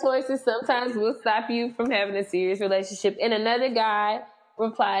choices sometimes will stop you from having a serious relationship. And another guy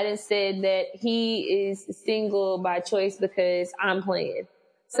replied and said that he is single by choice because I'm playing.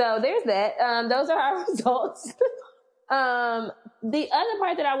 So there's that. Those are our results. The other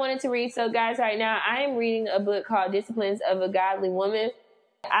part that I wanted to read. So guys, right now I am reading a book called Disciplines of a Godly Woman.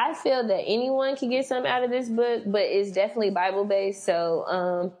 I feel that anyone can get something out of this book, but it's definitely Bible based.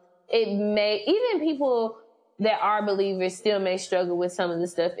 So, it may, even people that are believers still may struggle with some of the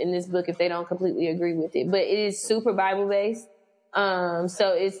stuff in this book if they don't completely agree with it, but it is super Bible based.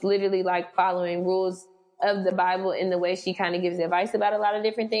 So it's literally like following rules of the Bible in the way she kind of gives advice about a lot of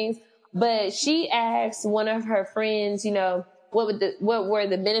different things. But she asked one of her friends, what were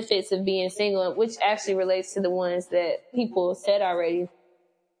the benefits of being single, which actually relates to the ones that people said already.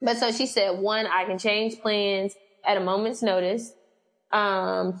 But so she said, 1, I can change plans at a moment's notice.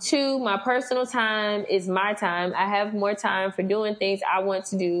 2, my personal time is my time. I have more time for doing things I want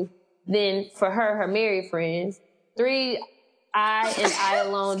to do than for her married friends. 3, I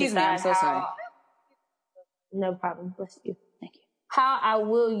alone Excuse me, I'm so sorry. No problem. Bless you. Thank you. How I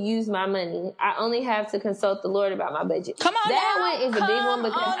will use my money. I only have to consult the Lord about my budget. Come on, that now. One is a big one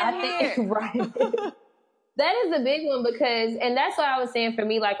because I think right. That is a big one because, and that's what I was saying for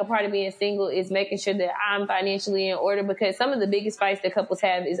me, like a part of being single is making sure that I'm financially in order because some of the biggest fights that couples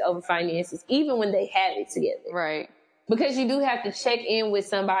have is over finances, even when they have it together. Right. Because you do have to check in with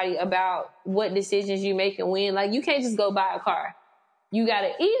somebody about what decisions you make and when. Like you can't just go buy a car. You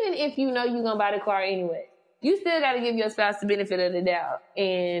gotta, even if you know you're gonna buy the car anyway, you still gotta give your spouse the benefit of the doubt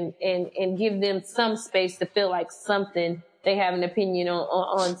and give them some space to feel like something. They have an opinion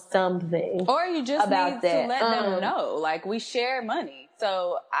on something. Or you just about need that. to let them know. Like, we share money.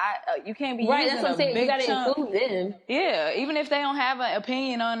 So, you can't be right, using that's what I'm saying. big You gotta chunk. include them. Yeah, even if they don't have an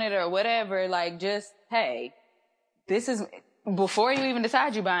opinion on it or whatever, like, just, hey, this is, before you even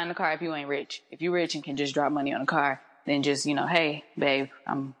decide you're buying the car if you ain't rich. If you're rich and can just drop money on a car, then just, hey, babe,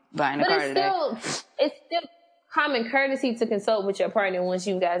 I'm buying a car today. It's still common courtesy to consult with your partner once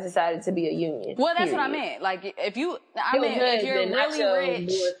you guys decided to be a union. Well, that's what I meant. Like, if you're really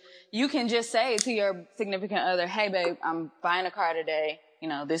rich, you can just say to your significant other, hey, babe, I'm buying a car today.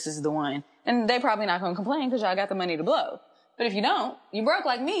 This is the one. And they probably not going to complain because y'all got the money to blow. But if you don't, you broke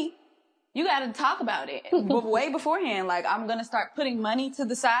like me, you got to talk about it way beforehand. Like, I'm going to start putting money to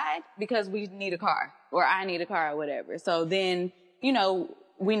the side because we need a car or I need a car or whatever. So then,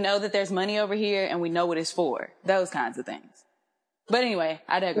 we know that there's money over here and we know what it's for. Those kinds of things. But anyway,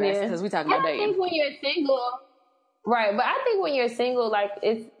 I digress because we're talking about dating. I think when you're single, right, but I think when you're single, like,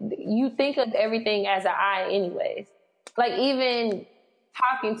 you think of everything as an I anyways. Like, even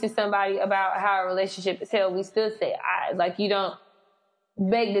talking to somebody about how a relationship is held, we still say I. Like, you don't,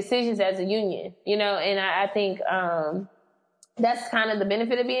 make decisions as a union, you know, and I think, that's kind of the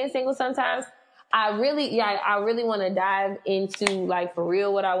benefit of being single sometimes. I really want to dive into, like, for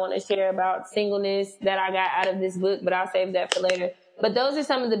real, what I want to share about singleness that I got out of this book, but I'll save that for later. But those are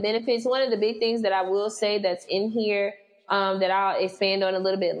some of the benefits. One of the big things that I will say that's in here, that I'll expand on a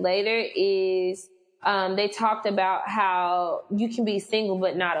little bit later is, they talked about how you can be single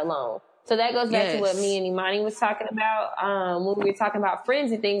but not alone. So that goes back to what me and Imani was talking about, when we were talking about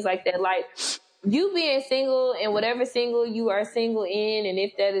friends and things like that. Like, you being single and whatever single you are single in, and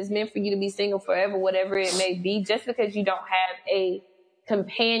if that is meant for you to be single forever, whatever it may be, just because you don't have a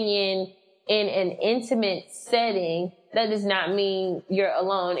companion in an intimate setting, that does not mean you're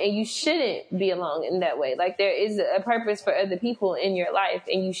alone. And you shouldn't be alone in that way. Like, there is a purpose for other people in your life,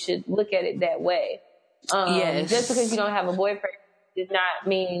 and you should look at it that way. Just because you don't have a boyfriend does not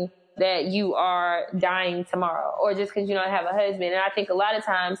mean that you are dying tomorrow, or just because you don't have a husband. And I think a lot of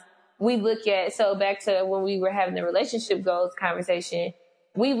times we look at, so back to when we were having the relationship goals conversation,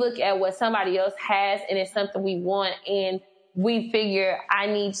 we look at what somebody else has and it's something we want, and we figure I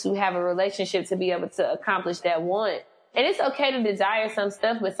need to have a relationship to be able to accomplish that want. And it's okay to desire some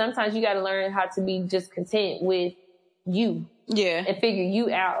stuff, but sometimes you got to learn how to be just content with you. Yeah. And figure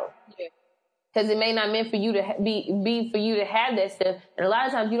you out. Yeah. Because it may not meant for you to be for you to have that stuff. And a lot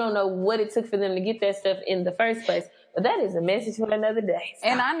of times you don't know what it took for them to get that stuff in the first place. But that is a message for another day. So.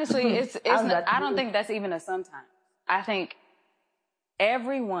 And honestly, it's I don't think that's even a sometimes. I think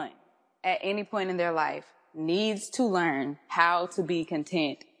everyone at any point in their life needs to learn how to be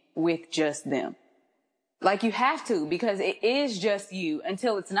content with just them. Like, you have to, because it is just you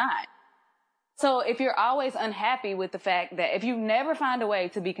until it's not. So if you're always unhappy with the fact that if you never find a way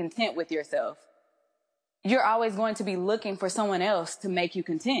to be content with yourself, you're always going to be looking for someone else to make you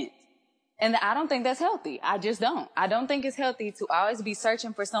content. And I don't think that's healthy. I just don't. I don't think it's healthy to always be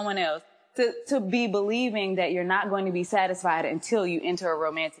searching for someone else, to be believing that you're not going to be satisfied until you enter a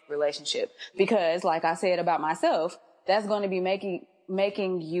romantic relationship. Because, like I said about myself, that's going to be making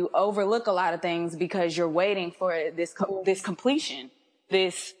you overlook a lot of things because you're waiting for this completion.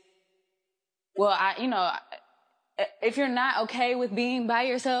 If you're not okay with being by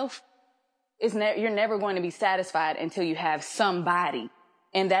yourself, you're never going to be satisfied until you have somebody.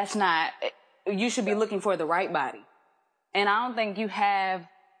 And that's not, you should be looking for the right body. And I don't think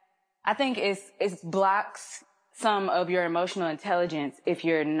I think it blocks some of your emotional intelligence if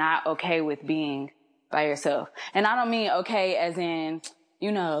you're not okay with being by yourself. And I don't mean okay as in,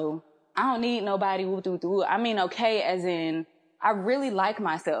 I don't need nobody. I mean okay as in, I really like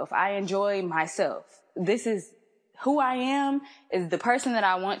myself. I enjoy myself. This is who I am, is the person that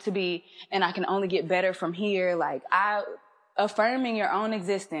I want to be, and I can only get better from here. Like, affirming your own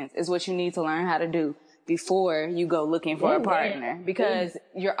existence is what you need to learn how to do before you go looking for a partner, because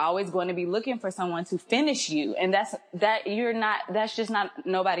you're always going to be looking for someone to finish you. And that's just not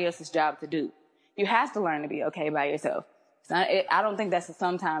nobody else's job to do. You have to learn to be okay by yourself. I don't think that's a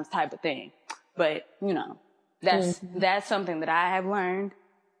sometimes type of thing, but that's something that I have learned,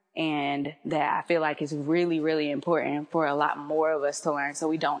 and that I feel like is really, really important for a lot more of us to learn, so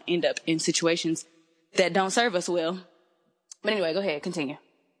we don't end up in situations that don't serve us well. But anyway, go ahead, continue.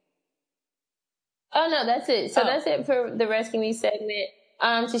 Oh, no, that's it. So that's it for the Rescue Me segment.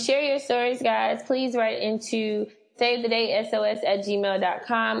 To share your stories, guys, please write into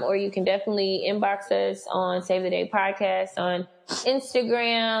savetheDaySOS@gmail.com, or you can definitely inbox us on Save the Day Podcast on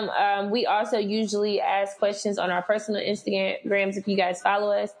Instagram. We also usually ask questions on our personal Instagrams if you guys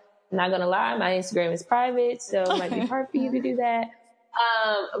follow us. I'm not going to lie, my Instagram is private, so it might be hard for you to do that.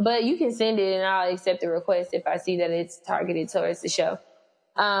 But you can send it and I'll accept the request if I see that it's targeted towards the show.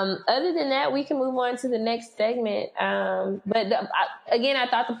 Other than that, we can move on to the next segment. But I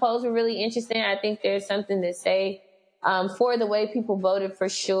thought the polls were really interesting. I think there's something to say, for the way people voted, for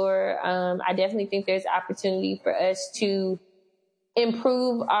sure. I definitely think there's opportunity for us to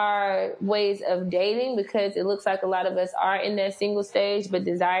improve our ways of dating, because it looks like a lot of us are in that single stage, but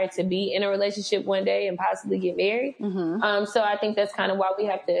desire to be in a relationship one day and possibly get married. Mm-hmm. So I think that's kind of why we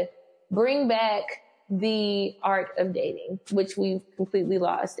have to bring back the art of dating, which we've completely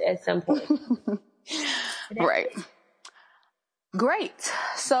lost at some point. Right. Great.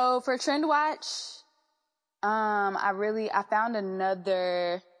 So for Trend Watch, I found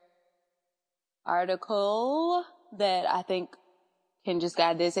another article that I think can just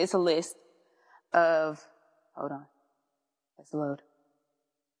guide this. It's a list of, hold on. Let's load.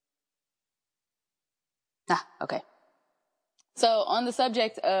 Okay. So on the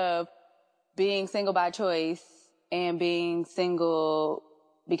subject of being single by choice and being single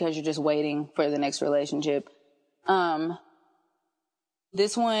because you're just waiting for the next relationship,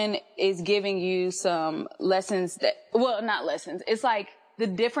 This one is giving you some lessons not lessons. It's like the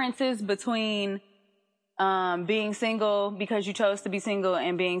differences between being single because you chose to be single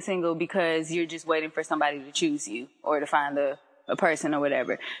and being single because you're just waiting for somebody to choose you or to find a person or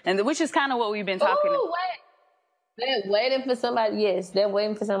whatever. And which is kind of what we've been talking about. They're waiting for somebody. Yes, they're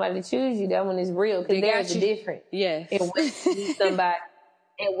waiting for somebody to choose you. That one is real because there's a difference. Yes. And waiting to meet somebody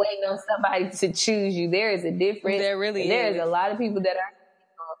and waiting on somebody to choose you. There is a difference. There really is. There's a lot of people that are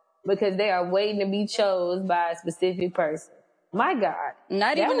because they are waiting to be chosen by a specific person. My God.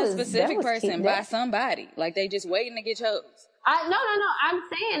 Not even a specific person, by somebody. Like they just waiting to get chosen. No. I'm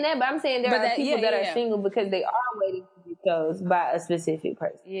saying that, but I'm saying there are people that are single because they are waiting to be chosen by a specific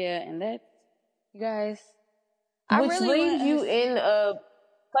person. Yeah, and that, you guys, which leaves you in a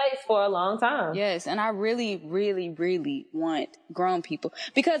place for a long time. Yes, and I really, really, really want grown people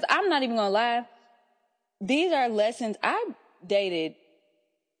because I'm not even gonna lie. These are lessons. I dated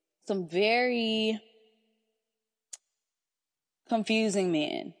some very confusing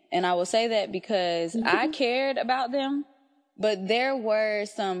men. And I will say that because I cared about them, but there were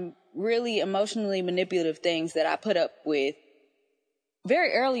some really emotionally manipulative things that I put up with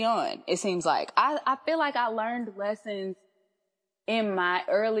very early on, it seems like. I feel like I learned lessons in my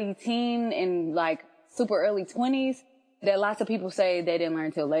early teen and like super early 20s that lots of people say they didn't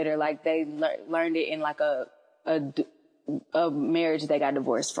learn till later. Like they learned it in like a marriage they got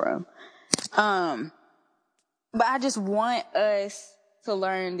divorced from. But I just want us to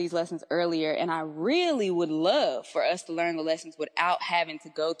learn these lessons earlier, and I really would love for us to learn the lessons without having to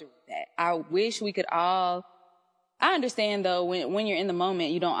go through that. I wish we could all. I understand though, when you're in the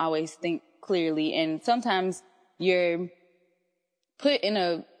moment, you don't always think clearly, and sometimes you're put in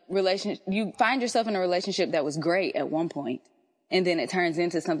a relationship, you find yourself in a relationship that was great at one point, and then it turns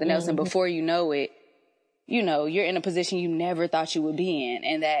into something else, and before you know it, you know, you're in a position you never thought you would be in,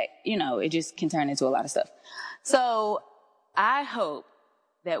 and that, you know, it just can turn into a lot of stuff. So I hope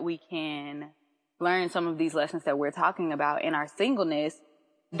that we can learn some of these lessons that we're talking about in our singleness.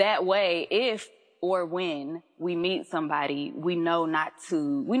 That way, if or when we meet somebody, we know what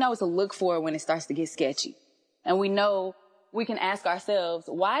to look for when it starts to get sketchy. And we know we can ask ourselves,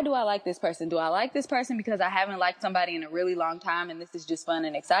 why do I like this person? Do I like this person because I haven't liked somebody in a really long time and this is just fun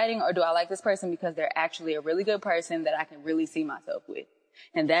and exciting? Or do I like this person because they're actually a really good person that I can really see myself with?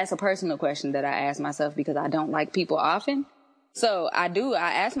 And that's a personal question that I ask myself because I don't like people often. So I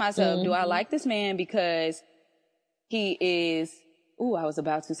ask myself, do I like this man because he is, I was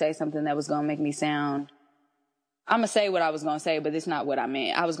about to say something that was going to make me sound, I'm going to say what I was going to say, but it's not what I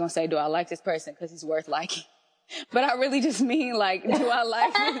meant. I was going to say, do I like this person because he's worth liking? But I really just mean like, do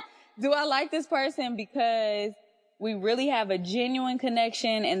I like this person because we really have a genuine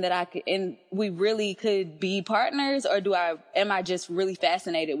connection and and we really could be partners? Or am I just really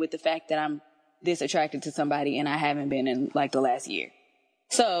fascinated with the fact that I'm this attracted to somebody and I haven't been in like the last year?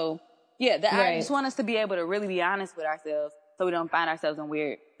 So yeah, I just want us to be able to really be honest with ourselves so we don't find ourselves in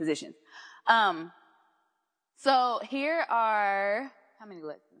weird positions. So here are, how many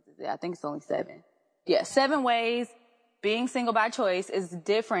lessons is it? I think it's only 7. Yeah, 7 ways being single by choice is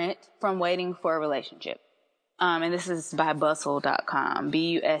different from waiting for a relationship. And this is by bustle.com,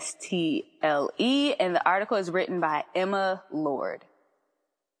 Bustle. And the article is written by Emma Lord.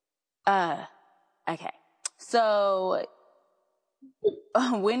 Okay. So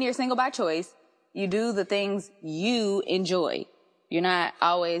when you're single by choice, you do the things you enjoy. You're not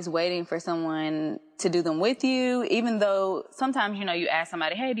always waiting for someone to do them with you, even though sometimes, you know, you ask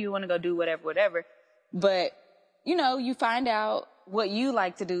somebody, hey, do you want to go do whatever? But, you know, you find out what you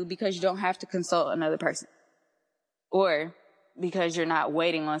like to do because you don't have to consult another person. Or because you're not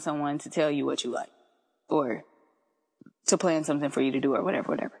waiting on someone to tell you what you like. Or to plan something for you to do or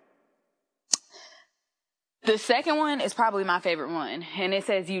whatever. The second one is probably my favorite one. And it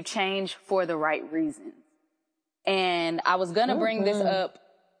says you change for the right reasons. And I was going to bring this up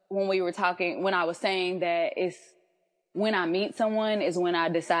when I was saying that it's when I meet someone is when I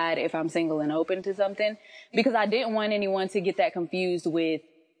decide if I'm single and open to something, because I didn't want anyone to get that confused with,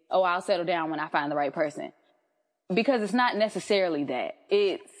 I'll settle down when I find the right person, because it's not necessarily that.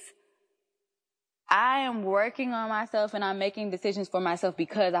 I am working on myself and I'm making decisions for myself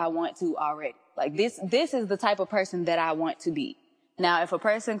because I want to already. Like this is the type of person that I want to be. Now, if a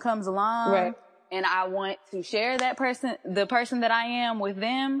person comes along and I want to share the person that I am with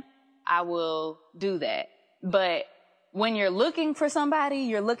them, I will do that. But when you're looking for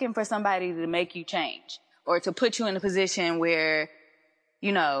somebody to make you change or to put you in a position where,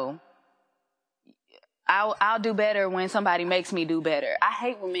 you know, I'll do better when somebody makes me do better. I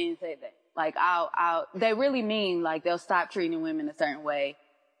hate when men say that. Like, they really mean, like, they'll stop treating women a certain way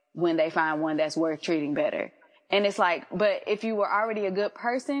when they find one that's worth treating better. And it's like, but if you were already a good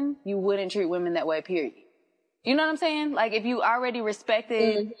person, you wouldn't treat women that way, period. You know what I'm saying? Like, if you already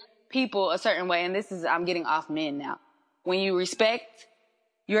respected people a certain way, and I'm getting off men now. When you respect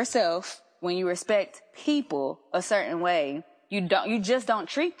yourself, when you respect people a certain way, you just don't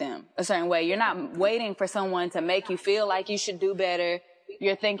treat them a certain way. You're not waiting for someone to make you feel like you should do better.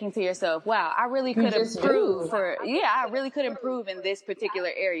 You're thinking to yourself, wow, I really could improve I really could improve in this particular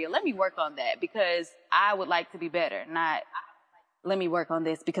area. Let me work on that because I would like to be better. Not, let me work on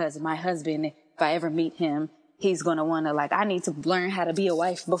this because my husband, if I ever meet him, he's going to want to, like, I need to learn how to be a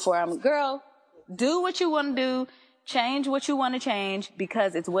wife before I'm a girl. Do what you want to do. Change what you want to change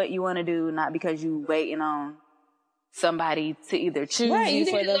because it's what you want to do, not because you waiting on somebody to either choose you need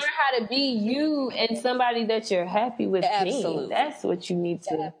to learn how to be you and somebody that you're happy with. Absolutely. That's what you need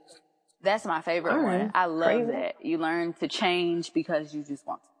to. That's my favorite one. I love that. You learn to change because you just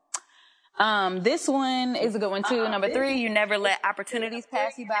want to. This one is a good one too. Number 3, you never let opportunities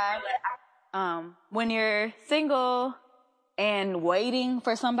pass you by. When you're single and waiting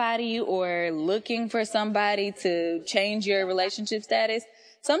for somebody or looking for somebody to change your relationship status,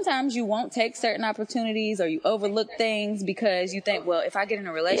 sometimes you won't take certain opportunities or you overlook things because you think, well, if I get in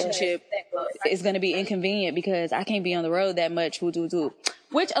a relationship, it's going to be inconvenient because I can't be on the road that much, which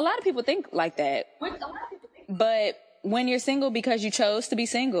a lot of people think like that. But when you're single because you chose to be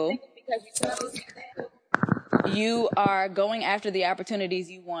single, you are going after the opportunities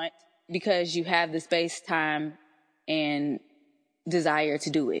you want because you have the space, time, and desire to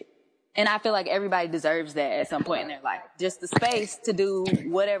do it. And I feel like everybody deserves that at some point in their life. Just the space to do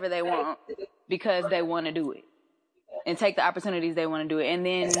whatever they want because they want to do it. And take the opportunities they want to do it. And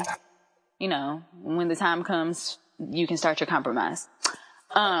then, you know, when the time comes, you can start your compromise.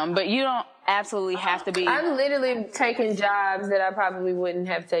 But you don't absolutely have to be... I'm literally taking jobs that I probably wouldn't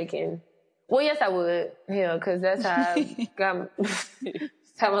have taken. Well, yes, I would. Hell, because that's how I got...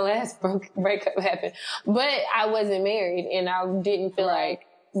 how my last breakup happened. But I wasn't married, and I didn't feel like...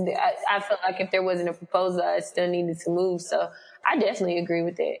 I felt like if there wasn't a proposal, I still needed to move. So I definitely agree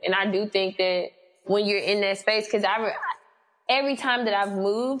with that. And I do think that when you're in that space, because every time that I've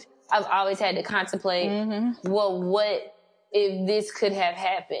moved, I've always had to contemplate, well, what if this could have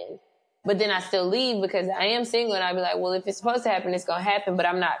happened? But then I still leave because I am single, and I'd be like, well, if it's supposed to happen, it's going to happen, but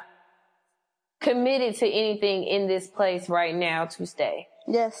I'm not committed to anything in this place right now to stay.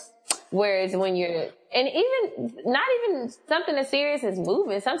 Yes. Whereas when you're, and even, not even something as serious as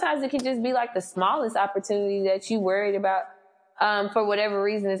moving, sometimes it can just be like the smallest opportunity that you worried about, for whatever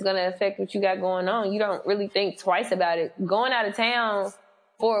reason is going to affect what you got going on. You don't really think twice about it. Going out of town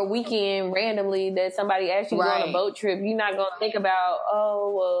for a weekend randomly that somebody asked you to go on a boat trip, you're not going to think about,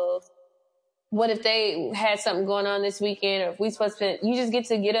 oh, well, what if they had something going on this weekend, or if we supposed to, you just get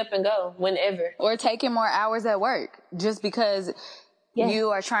to get up and go whenever. Or taking more hours at work just because you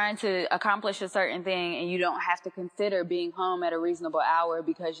are trying to accomplish a certain thing and you don't have to consider being home at a reasonable hour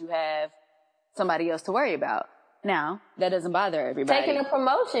because you have somebody else to worry about. Now, that doesn't bother everybody. Taking a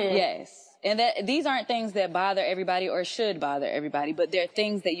promotion. Yes. And these aren't things that bother everybody or should bother everybody, but they're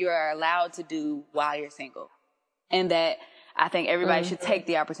things that you are allowed to do while you're single. And that I think everybody should take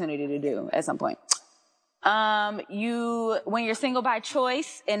the opportunity to do at some point. When you're single by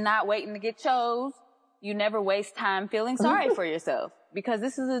choice and not waiting to get chose, you never waste time feeling sorry for yourself because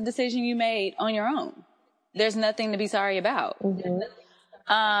this is a decision you made on your own. There's nothing to be sorry about.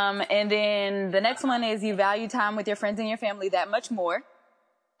 And then the next one is you value time with your friends and your family that much more.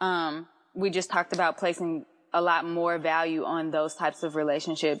 We just talked about placing a lot more value on those types of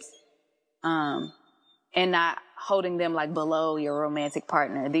relationships, and not holding them like below your romantic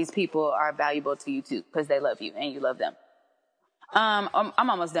partner. These people are valuable to you too because they love you and you love them. I'm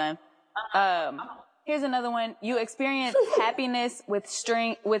almost done. Here's another one. You experience happiness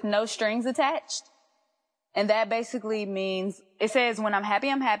with no strings attached. And that basically means, it says, when I'm happy,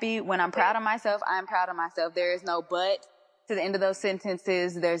 I'm happy. When I'm proud of myself, I'm proud of myself. There is no but to the end of those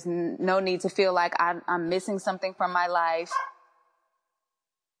sentences. There's no need to feel like I'm missing something from my life.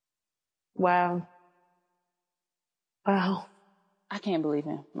 Wow. I can't believe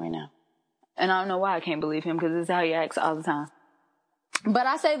him right now. And I don't know why I can't believe him because this is how he acts all the time. But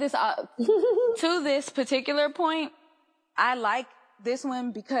I say this to this particular point, I like this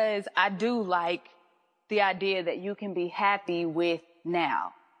one because I do like the idea that you can be happy with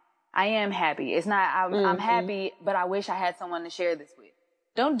now. I am happy. It's not, I'm happy, but I wish I had someone to share this with.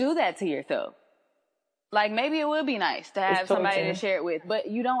 Don't do that to yourself. Like, maybe it would be nice to have somebody to share it with,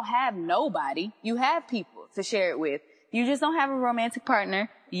 but you don't have nobody. You have people to share it with. You just don't have a romantic partner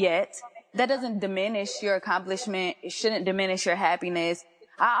yet. that doesn't diminish your accomplishment. It shouldn't diminish your happiness.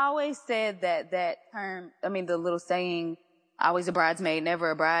 I always said that term, the little saying, always a bridesmaid, never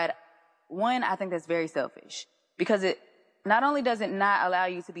a bride. One, I think that's very selfish, because it not only does it not allow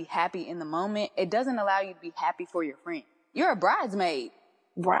you to be happy in the moment, it doesn't allow you to be happy for your friend. You're a bridesmaid.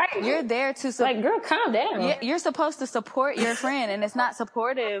 Right. You're there to like, girl, calm down. You're supposed to support your friend, and it's not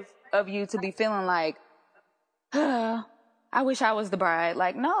supportive of you to be feeling like, I wish I was the bride.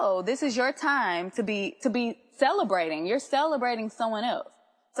 Like, no, this is your time to be celebrating. You're celebrating someone else.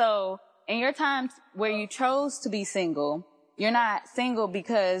 So in your times where you chose to be single, you're not single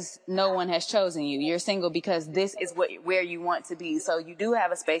because no one has chosen you. You're single because this is where you want to be. So you do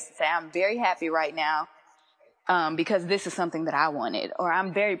have a space to say, I'm very happy right now, because this is something that I wanted, or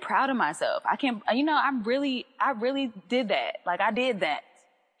I'm very proud of myself. I really did that. Like, I did that.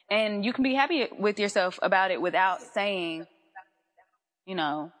 And you can be happy with yourself about it without saying,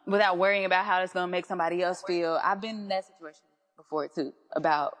 without worrying about how it's going to make somebody else feel. I've been in that situation before too,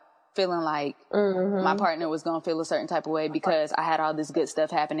 about feeling like my partner was going to feel a certain type of way because I had all this good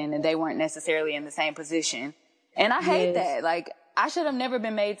stuff happening and they weren't necessarily in the same position. And I hate that. Like, I should have never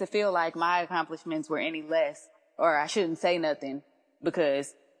been made to feel like my accomplishments were any less, or I shouldn't say nothing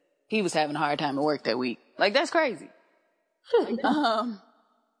because he was having a hard time at work that week. Like, that's crazy.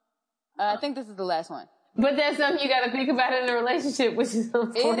 I think this is the last one. But that's something you got to think about in a relationship, which is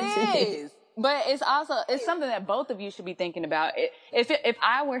unfortunate. It is. But it's something that both of you should be thinking about. If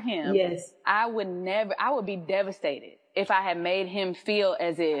I were him, yes, I would be devastated if I had made him feel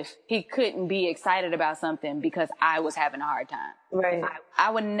as if he couldn't be excited about something because I was having a hard time. Right. I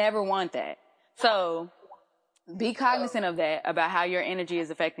would never want that. So be cognizant of that, about how your energy is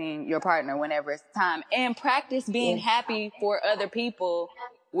affecting your partner whenever it's time, and practice being happy for other people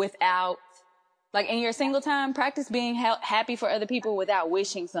without, like, in your single time, practice being happy for other people without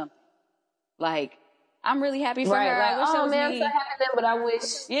wishing something. Like, I'm really happy for her. Like, I wish oh, that was man, me. I'm so happy for them, but I wish.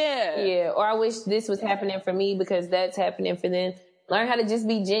 Yeah. Or I wish this was happening for me because that's happening for them. Learn how to just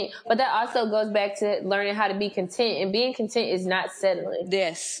be genuine. But that also goes back to learning how to be content. And being content is not settling.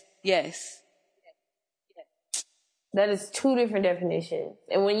 Yes. That is two different definitions.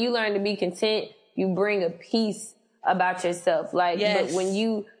 And when you learn to be content, you bring a peace about yourself. Like, but when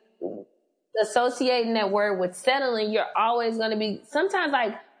you associating that word with settling, you're always going to be, sometimes,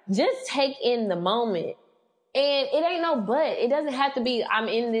 like, just take in the moment. And it ain't no but. It doesn't have to be, I'm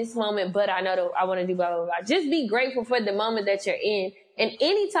in this moment, but I know that I want to do blah, blah, blah. Just be grateful for the moment that you're in. And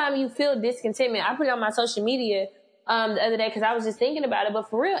anytime you feel discontentment, I put it on my social media the other day because I was just thinking about it. But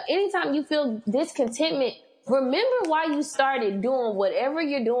for real, anytime you feel discontentment, remember why you started doing whatever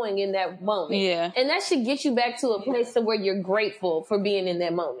you're doing in that moment. Yeah. And that should get you back to a place to where you're grateful for being in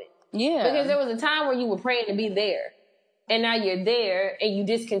that moment. Yeah. Because there was a time where you were praying to be there. And now you're there and you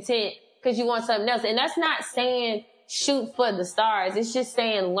discontent because you want something else. And that's not saying shoot for the stars. It's just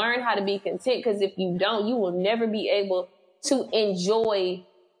saying learn how to be content. Because if you don't, you will never be able to enjoy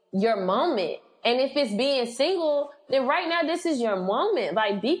your moment. And if it's being single, then right now this is your moment.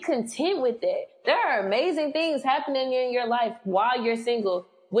 Like, be content with it. There are amazing things happening in your life while you're single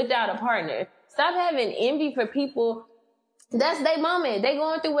without a partner. Stop having envy for people. That's their moment. They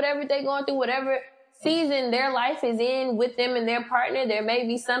going through whatever season their life is in with them and their partner. There may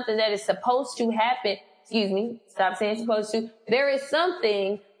be something that is supposed to happen. Excuse me. Stop saying supposed to. There is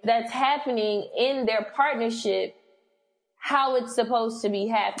something that's happening in their partnership, how it's supposed to be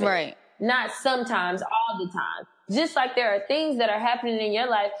happening. Right. Not sometimes, all the time. Just like there are things that are happening in your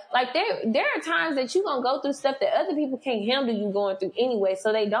life. Like there are times that you're going to go through stuff that other people can't handle you going through anyway.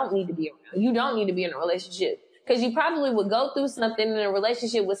 So they don't need to be around. You don't need to be in a relationship. Because you probably would go through something in a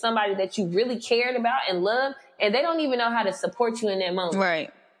relationship with somebody that you really cared about and loved, and they don't even know how to support you in that moment.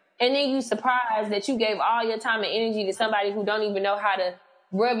 Right. And then you surprised that you gave all your time and energy to somebody who don't even know how to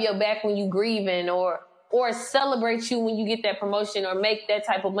rub your back when you grieving or celebrate you when you get that promotion or make that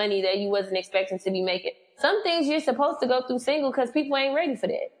type of money that you wasn't expecting to be making. Some things you're supposed to go through single because people ain't ready for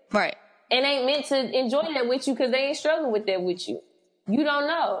that. Right. And ain't meant to enjoy that with you because they ain't struggling with that with you. You don't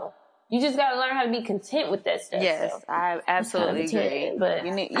know. You just got to learn how to be content with that stuff. Yes, so. I absolutely agree. But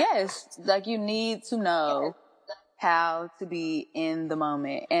you need to know how to be in the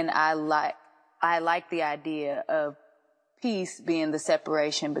moment. And I like the idea of peace being the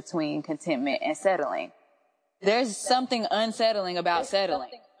separation between contentment and settling. There's something unsettling about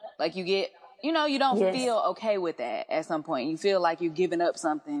settling. Like, you get, you don't feel okay with that at some point. You feel like you're giving up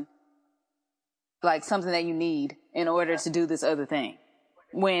something, like something that you need in order to do this other thing.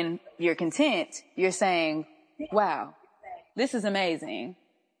 When you're content, you're saying, wow, this is amazing.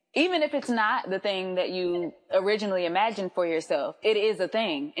 even if it's not the thing that you originally imagined for yourself, it is a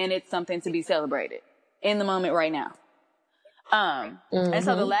thing and it's something to be celebrated in the moment right now. And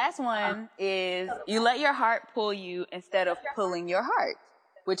so the last one is you let your heart pull you instead of pulling your heart,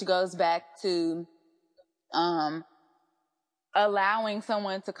 which goes back to, allowing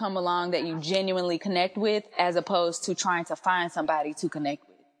someone to come along that you genuinely connect with, as opposed to trying to find somebody to connect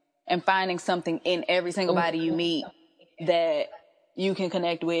with, and finding something in every single body you meet that you can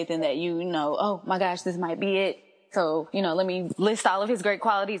connect with and that you know, oh my gosh, this might be it. So, let me list all of his great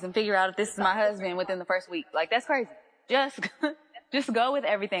qualities and figure out if this is my husband within the first week. Like, that's crazy. Just go with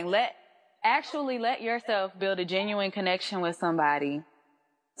everything. Let yourself build a genuine connection with somebody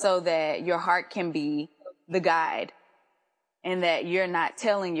so that your heart can be the guide, and that you're not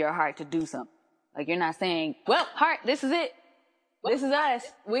telling your heart to do something. Like, you're not saying, well, heart, this is it. This is us.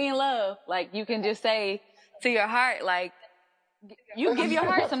 We in love. Like, you can just say to your heart, like, you give your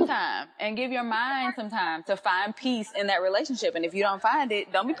heart some time and give your mind some time to find peace in that relationship. And if you don't find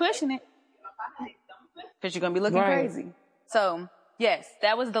it, don't be pushing it, because you're going to be looking crazy. So, yes,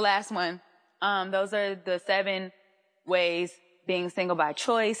 that was the last one. Those are the 7 ways being single by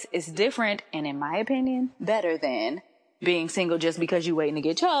choice is different, and in my opinion, better than being single just because you're waiting to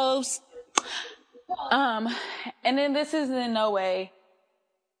get chose. And then this is in no way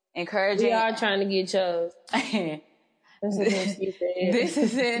encouraging. We are trying to get chose. This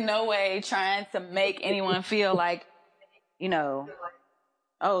is in no way trying to make anyone feel like,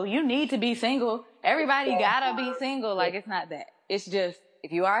 oh, you need to be single. Everybody gotta be single. Like, it's not that. It's just,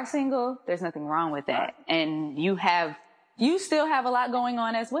 if you are single, there's nothing wrong with that. And you still have a lot going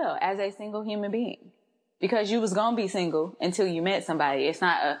on as well as a single human being, because you was gonna be single until you met somebody. It's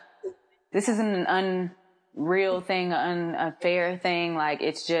not this isn't an unreal thing, an unfair thing. Like,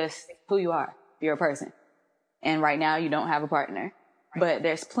 it's just who you are. You're a person. And right now you don't have a partner, but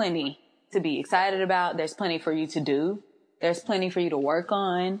there's plenty to be excited about. There's plenty for you to do. There's plenty for you to work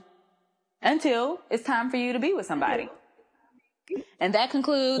on until it's time for you to be with somebody. And that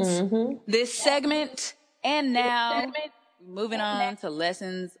concludes this segment. And now moving on to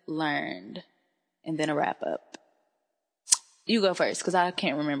lessons learned, and then a wrap up. You go first, because I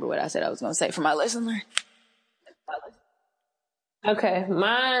can't remember what I said I was going to say for my lesson learned. Okay,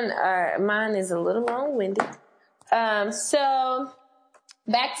 mine is a little long-winded. So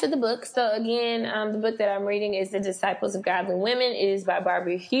back to the book. So again, the book that I'm reading is The Disciples of Godly Women. It is by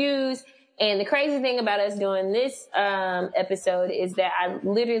Barbara Hughes. And the crazy thing about us doing this episode is that I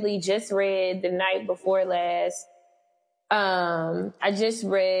literally just read the night before last. I just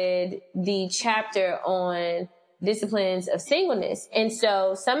read the chapter on disciplines of singleness. And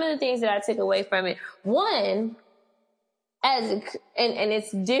so some of the things that I took away from it, one, and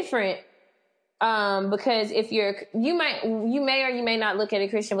it's different, because if you may or you may not look at a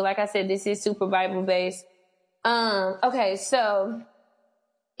Christian, but like I said, this is super Bible based. Okay. So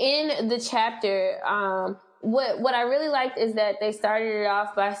in the chapter, what I really liked is that they started it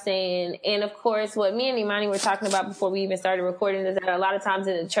off by saying, and of course, what me and Imani were talking about before we even started recording is that a lot of times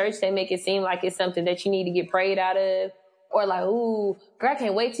in the church, they make it seem like it's something that you need to get prayed out of, or like, ooh, girl, I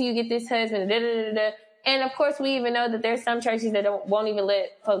can't wait till you get this husband, da, da, da, da. And of course, we even know that there's some churches that won't even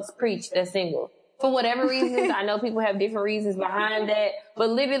let folks preach that's single. For whatever reasons, I know people have different reasons behind that, but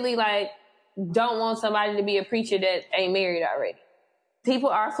literally, like, don't want somebody to be a preacher that ain't married already. People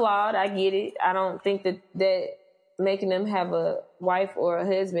are flawed. I get it. I don't think that making them have a wife or a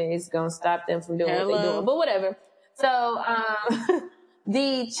husband is going to stop them from doing what they're doing, but whatever. So,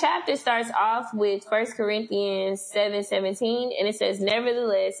 the chapter starts off with 1 Corinthians 7:17, and it says,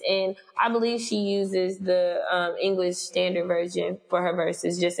 nevertheless, and I believe she uses the English Standard Version for her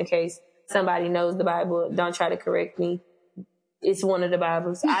verses, just in case somebody knows the Bible. Don't try to correct me. It's one of the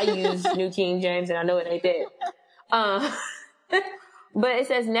Bibles. I use New King James, and I know it ain't that. But it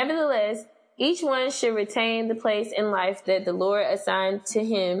says, nevertheless, each one should retain the place in life that the Lord assigned to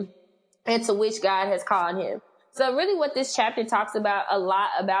him and to which God has called him. So really what this chapter talks about a lot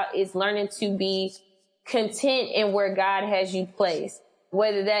about is learning to be content in where God has you placed,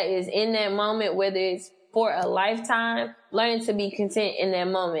 whether that is in that moment, whether it's for a lifetime, learning to be content in that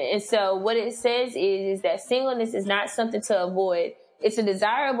moment. And so what it says is that singleness is not something to avoid. It's a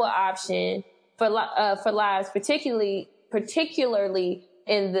desirable option for lives, particularly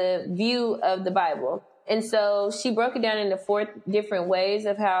in the view of the Bible. And so she broke it down into 4 different ways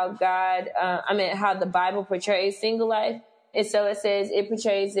of how how the Bible portrays single life. And so it says it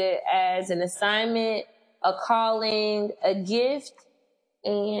portrays it as an assignment, a calling, a gift,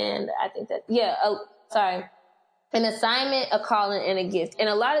 and I think that, an assignment, a calling, and a gift. And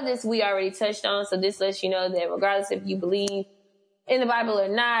a lot of this we already touched on. So this lets you know that regardless if you believe in the Bible or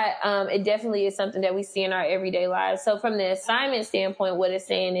not, it definitely is something that we see in our everyday lives. So from the assignment standpoint, what it's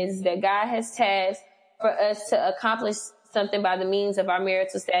saying is that God has tasked for us to accomplish something by the means of our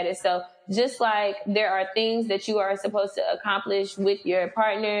marital status. So just like there are things that you are supposed to accomplish with your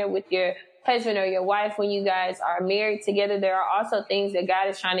partner, with your husband or your wife when you guys are married together, there are also things that God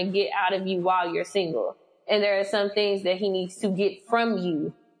is trying to get out of you while you're single. And there are some things that he needs to get from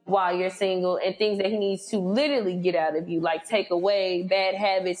you while you're single, and things that he needs to literally get out of you, like take away bad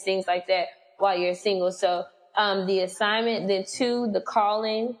habits, things like that while you're single. So the assignment, then 2, the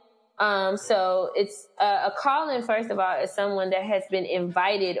calling. So it's a calling, first of all, is someone that has been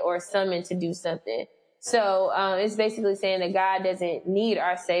invited or summoned to do something. So it's basically saying that God doesn't need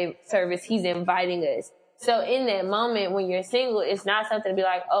our service. He's inviting us. So in that moment when you're single, it's not something to be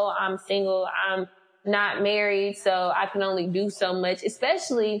like, oh, I'm single, I'm not married, so I can only do so much,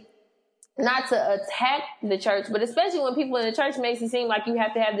 especially not to attack the church, but especially when people in the church makes it seem like you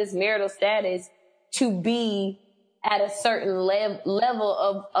have to have this marital status to be at a certain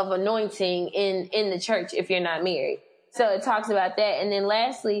level of anointing in the church if you're not married. So it talks about that. And then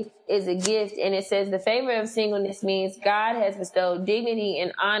lastly is a gift. And it says the favor of singleness means God has bestowed dignity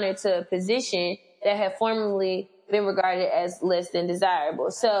and honor to a position that had formerly been regarded as less than desirable.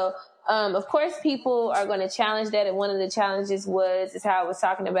 So, of course, people are going to challenge that. And one of the challenges is how I was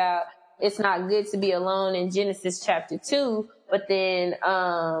talking about it's not good to be alone in Genesis chapter 2. But then,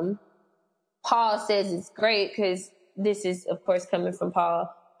 Paul says it's great because this is, of course, coming from Paul.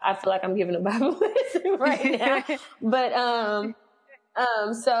 I feel like I'm giving a Bible lesson right now. But,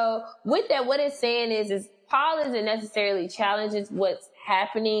 so with that, what it's saying is Paul isn't necessarily challenging what's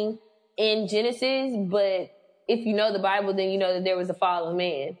happening in Genesis, but if you know the Bible, then you know that there was a fall of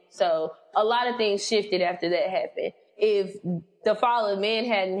man. So a lot of things shifted after that happened. If the fall of man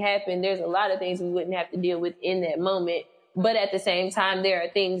hadn't happened, there's a lot of things we wouldn't have to deal with in that moment. But at the same time, there are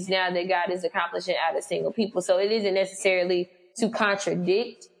things now that God is accomplishing out of single people. So it isn't necessarily to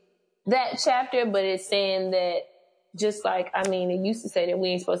contradict that chapter, but it's saying that just like, I mean, it used to say that we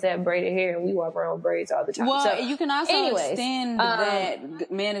ain't supposed to have braided hair and we walk around with braids all the time. Well, so, you can also extend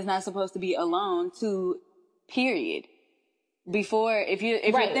that man is not supposed to be alone to period. Before, if you're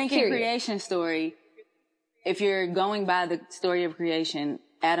thinking creation story, if you're going by the story of creation,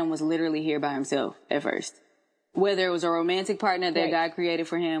 Adam was literally here by himself at first. Whether it was a romantic partner that God created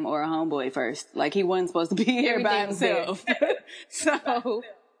for him or a homeboy first. Like, he wasn't supposed to be here by himself. So,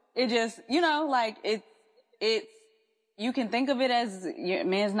 it just, like, it's, you can think of it as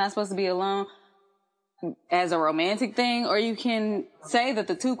man's not supposed to be alone as a romantic thing, or you can say that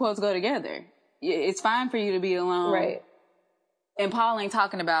the two quotes go together. It's fine for you to be alone. Right. And Paul ain't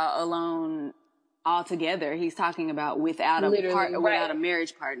talking about alone altogether. He's talking about without a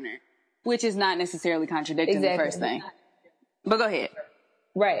marriage partner, which is not necessarily contradicting the first thing. But go ahead.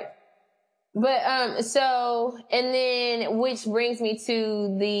 Right. But, so, and then, which brings me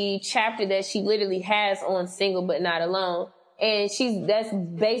to the chapter that she literally has on single but not alone. And that's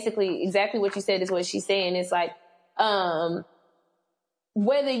basically exactly what you said is what she's saying. It's like,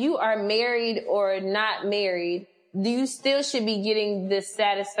 whether you are married or not married, you still should be getting the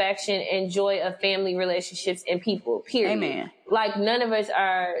satisfaction and joy of family relationships and people, period. Amen. Like, none of us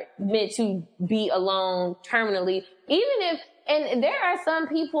are meant to be alone terminally. And there are some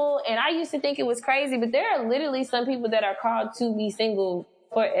people, and I used to think it was crazy, but there are literally some people that are called to be single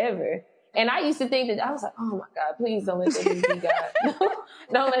forever. And I used to think that, I was like, oh my God, please don't let them be God.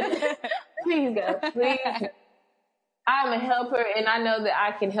 Don't let them, please God, please. I'm a helper, and I know that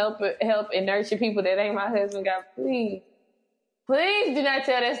I can help and nurture people that ain't my husband. God, please do not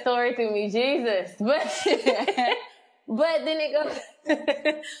tell that story to me, Jesus. But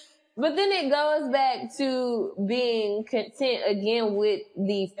then it goes back to being content again with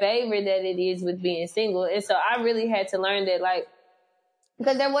the favor that it is with being single. And so I really had to learn that, like,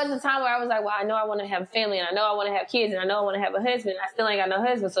 because there was a time where I was like, well, I know I want to have a family, and I know I want to have kids, and I know I want to have a husband. I still ain't got no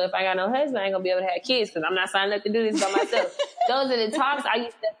husband. So if I got no husband, I ain't going to be able to have kids because I'm not signing up to do this by myself. Those are the talks I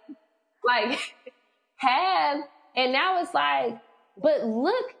used to, like, have. And now it's like, but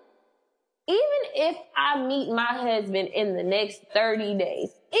look, even if I meet my husband in the next 30 days,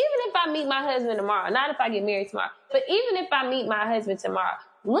 even if I meet my husband tomorrow, not if I get married tomorrow, but even if I meet my husband tomorrow,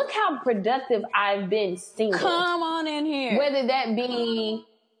 look how productive I've been single. Come on in here. Whether that be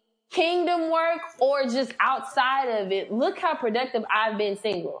kingdom work or just outside of it, look how productive I've been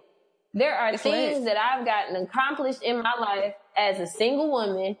single. There are things that I've gotten accomplished in my life as a single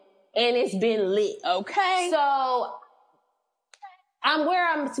woman, and it's been lit. Okay. So I'm where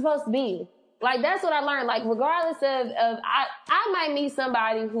I'm supposed to be. Like, that's what I learned. Like, regardless of I might meet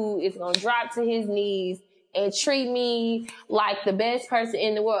somebody who is going to drop to his knees and treat me like the best person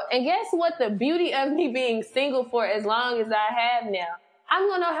in the world. And guess what? The beauty of me being single for as long as I have now, I'm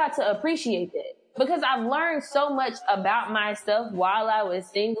going to know how to appreciate that because I've learned so much about myself while I was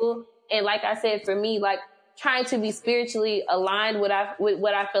single. And like I said, for me, like trying to be spiritually aligned with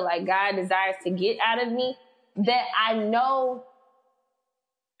what I feel like God desires to get out of me, that I know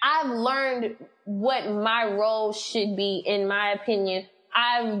I've learned what my role should be, in my opinion.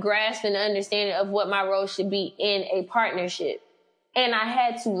 I've grasped an understanding of what my role should be in a partnership. And I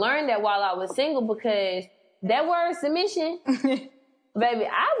had to learn that while I was single because that word submission, baby,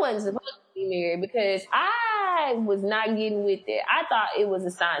 I wasn't supposed to be married because I was not getting with it. I thought it was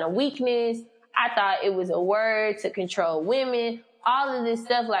a sign of weakness. I thought it was a word to control women, all of this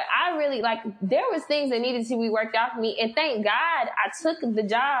stuff. Like, I really, like, there was things that needed to be worked out for me. And thank God I took the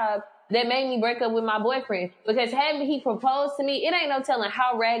job that made me break up with my boyfriend, because having he proposed to me, it ain't no telling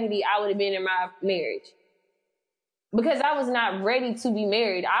how raggedy I would have been in my marriage, because I was not ready to be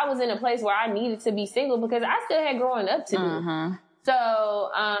married. I was in a place where I needed to be single because I still had growing up to do.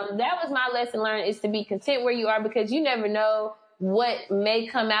 So that was my lesson learned, is to be content where you are, because you never know what may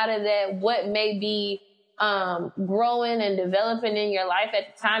come out of that, what may be growing and developing in your life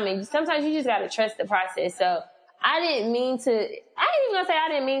at the time. And sometimes you just got to trust the process. So I didn't even gonna say I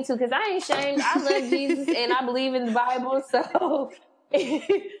didn't mean to, because I ain't ashamed. I love Jesus and I believe in the Bible. So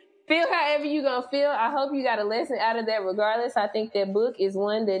feel however you gonna feel. I hope you got a lesson out of that regardless. I think that book is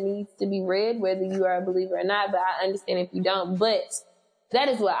one that needs to be read, whether you are a believer or not, but I understand if you don't. But that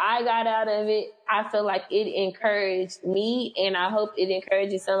is what I got out of it. I feel like it encouraged me, and I hope it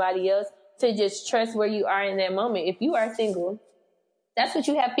encourages somebody else to just trust where you are in that moment. If you are single, that's what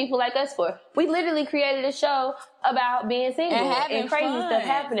you have people like us for. We literally created a show about being single and crazy stuff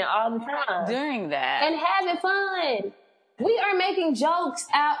happening all the time during that, and having fun. We are making jokes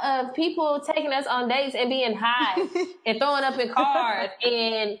out of people taking us on dates and being high and throwing up in cars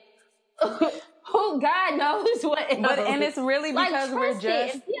and who God knows what else. And it's really because we're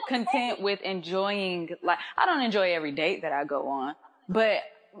just content with enjoying. Like, I don't enjoy every date that I go on, but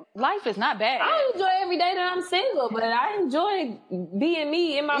life is not bad. I don't enjoy every day that I'm single, but I enjoy being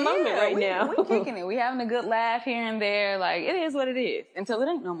me in my moment right now. We're kicking it. We having a good laugh here and there. Like, it is what it is until it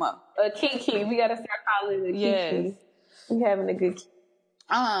ain't no more. A Kiki. We got to start calling it a Kiki. Yes. We having a good Kiki.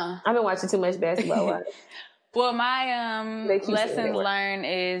 I've been watching too much basketball. Well, my lessons learned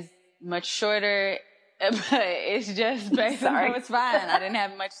is much shorter, but it's just basically, no, it's fine. I didn't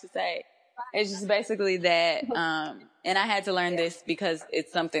have much to say. It's just basically that, and I had to learn this because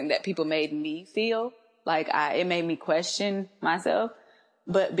it's something that people made me feel like it made me question myself.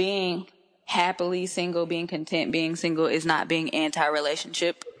 But being happily single, being content, being single is not being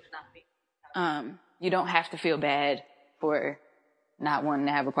anti-relationship. You don't have to feel bad for not wanting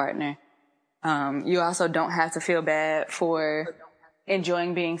to have a partner. You also don't have to feel bad for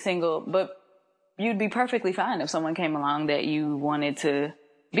enjoying being single, but you'd be perfectly fine if someone came along that you wanted to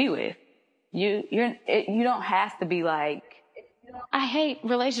be with. You don't have to be like, I hate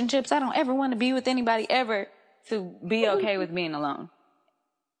relationships, I don't ever want to be with anybody ever, to be okay with being alone.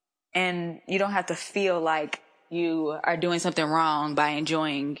 And you don't have to feel like you are doing something wrong by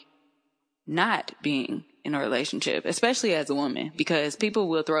enjoying not being in a relationship, especially as a woman, because people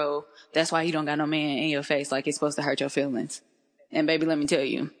will throw, that's why you don't got no man in your face, like it's supposed to hurt your feelings. And baby, let me tell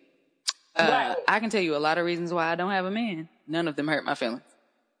you, I can tell you a lot of reasons why I don't have a man. None of them hurt my feelings.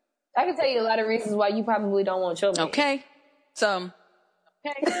 I can tell you a lot of reasons why you probably don't want your man. Okay. So,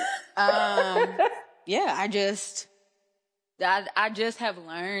 yeah, I just have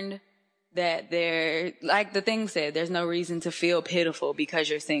learned that like the thing said, there's no reason to feel pitiful because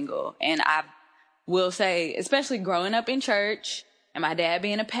you're single. And I will say, especially growing up in church and my dad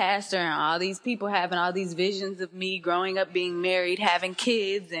being a pastor and all these people having all these visions of me growing up, being married, having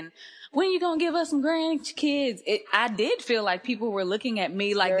kids, and when you gonna give us some grandkids? I did feel like people were looking at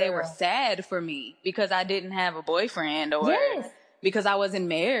me like they were sad for me because I didn't have a boyfriend or because I wasn't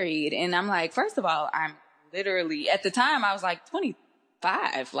married. And I'm like, first of all, I'm literally, at the time I was like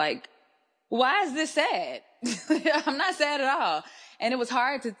 25. Like, why is this sad? I'm not sad at all. And it was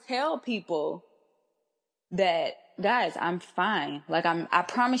hard to tell people that, guys, I'm fine. Like, I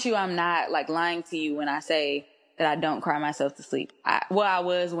promise you I'm not like lying to you when I say that I don't cry myself to sleep. I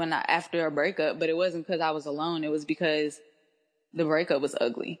was after a breakup, but it wasn't because I was alone. It was because the breakup was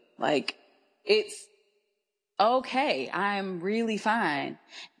ugly. Like, it's okay. I'm really fine.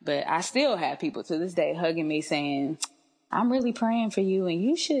 But I still have people to this day hugging me saying, I'm really praying for you and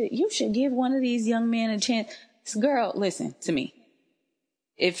you should give one of these young men a chance. Girl, listen to me.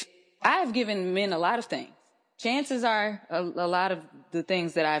 If I've given men a lot of things, chances are a lot of the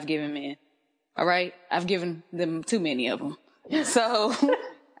things that I've given men All right. I've given them too many of them. So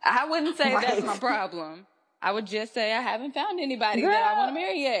I wouldn't say that's my problem. I would just say I haven't found anybody that I want to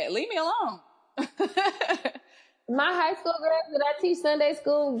marry yet. Leave me alone. My high school girls that I teach Sunday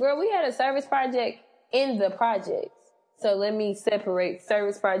school, girl, we had a service project in the projects. So let me separate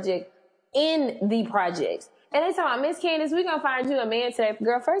service project in the projects. And they talking about, Miss Candace, we're going to find you a man today.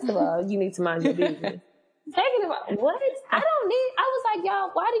 Girl, first of all, you need to mind your business. Second of all, what? I was like,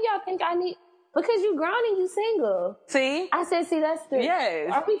 y'all, why do y'all think I need... Because you grown and you single. See? I said, see, that's the...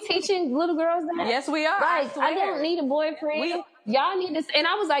 Yes. Are we teaching little girls that? Yes, we are. Like, I don't need a boyfriend. Y'all need to... And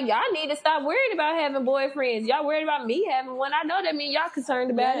I was like, y'all need to stop worrying about having boyfriends. Y'all worried about me having one. I know that means y'all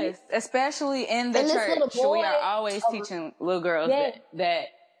concerned about it. Especially in the church. We are always teaching little girls that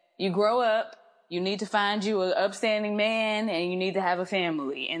you grow up, you need to find you an upstanding man, and you need to have a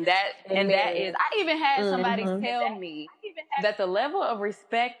family. And that is... I even had somebody tell me that the level of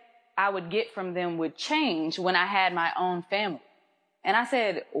respect I would get from them would change when I had my own family. And I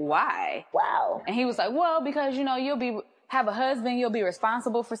said, why? Wow. And he was like, well, because, you'll have a husband, you'll be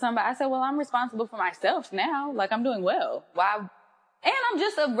responsible for somebody. I said, well, I'm responsible for myself now. Like, I'm doing well. Why? And I'm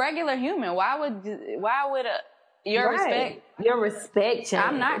just a regular human. Why would your respect change?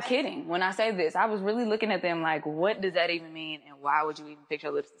 I'm not kidding when I say this. I was really looking at them like, what does that even mean? And why would you even pick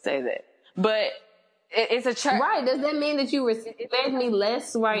your lips to say that? But it's a church. Right. Does that mean that you respect me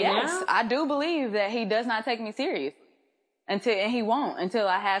less now? Yes. I do believe that he does not take me seriously. And he won't until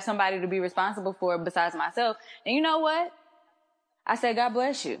I have somebody to be responsible for besides myself. And you know what? I said, God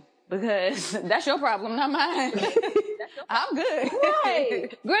bless you. Because that's your problem, not mine. I'm good. Right.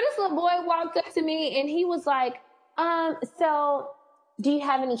 Girl, this little boy walked up to me and he was like, so do you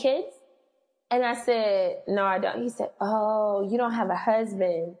have any kids? And I said, no, I don't. He said, oh, you don't have a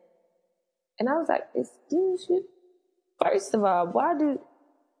husband. And I was like, excuse you? First of all, I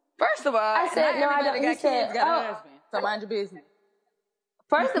said, no, I don't. He said, got a husband, so mind your business.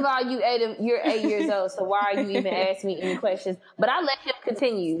 First of all, you're 8 years old, so why are you even asking me any questions? But I let him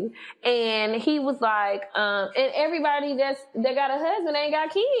continue. And he was like, and everybody that got a husband ain't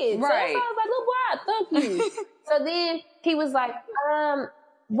got kids. Right. So I was like, little boy, I thump you. So then he was like,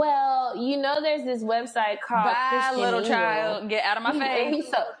 well, there's this website called Christian little Mingle. Child, get out of my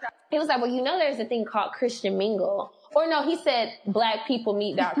face. He was like, well, there's a thing called Christian Mingle. Or no, he said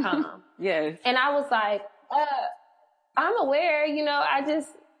blackpeoplemeet.com. Yes. And I was like, I'm aware, I just,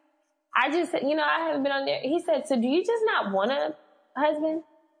 I haven't been on there. He said, so do you just not want a husband?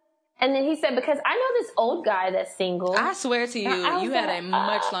 And then he said, because I know this old guy that's single. I swear to you, you had a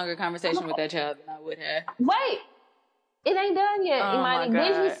much longer conversation with that child than I would have. Wait. It ain't done yet, Imani.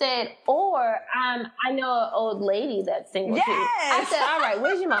 Then he said, or I know an old lady that's single too. I said, all right,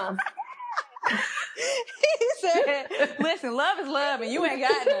 where's your mom? He said, listen, love is love and you ain't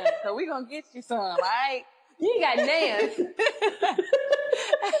got none. So we gonna get you some, all right? You ain't got nails.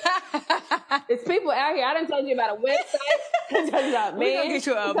 It's people out here. I done told you about a website. I done told you about men. We gonna get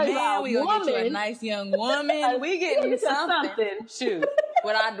you a man. We gonna get you a nice young woman. We getting you something. Shoot.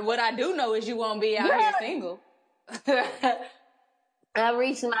 What I do know is you won't be out here single. I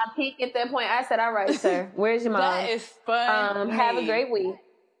reached my peak at that point. I said, all right, sir, where's your mom? That is fun. Have a great week.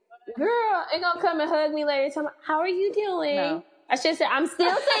 Girl, ain't gonna come and hug me later. Tell me, how are you doing? No. I should say, I'm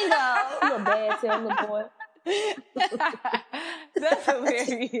still single. You a bad tail little boy. That's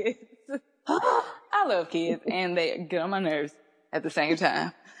hilarious. I love kids and they get on my nerves at the same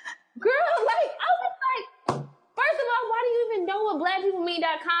time. Girl, I was like, first of all, why do you even know what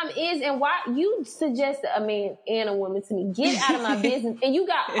blackpeoplemeet.com is and why you suggested a man and a woman to me? Get out of my business. And you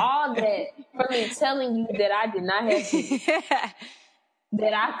got all that from me telling you that I did not have to.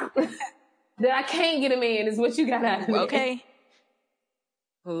 That I can't get a man is what you got out of me. Okay.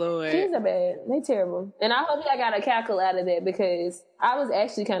 Lord. Kids are bad. They terrible. And I hope I got a cackle out of that because I was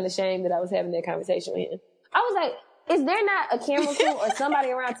actually kind of ashamed that I was having that conversation with him. I was like, is there not a camera crew or somebody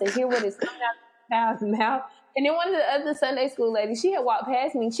around to hear what is coming out of the child's mouth? And then one of the other Sunday school ladies, she had walked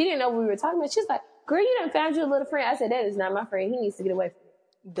past me. She didn't know what we were talking about. She was like, girl, you done found you a little friend. I said, that is not my friend. He needs to get away from me.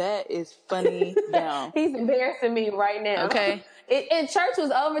 That is funny down. He's embarrassing me right now. Okay. And church was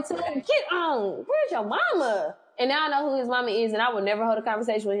over to him. Get on. Where's your mama? And now I know who his mama is, and I would never hold a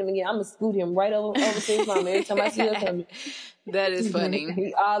conversation with him again. I'm going to scoot him right over to his mama every time I see her coming. That is funny.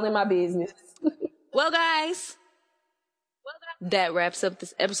 He's all in my business. Well, guys, that wraps up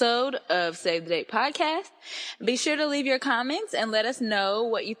this episode of Save the Date podcast. Be sure to leave your comments and let us know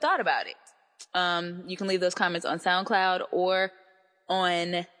what you thought about it. You can leave those comments on SoundCloud or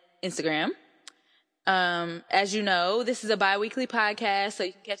on Instagram. As you know, this is a bi-weekly podcast, so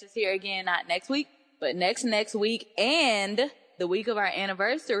you can catch us here again, not next week, but next week and the week of our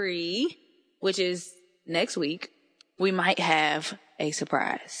anniversary. which is next week, we might have a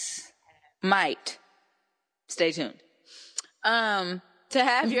surprise. Might. Stay tuned. To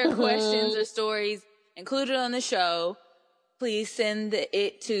have your questions or stories included on the show, please send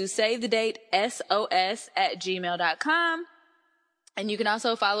it to savethedatesos@gmail.com. And you can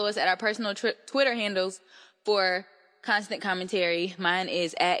also follow us at our personal Twitter handles for constant commentary. Mine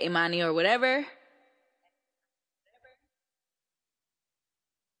is at Imani or whatever.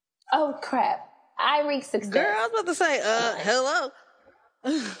 Oh, crap. I reached success. Girl, I was about to say, hello.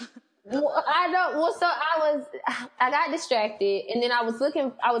 I got distracted, and then I was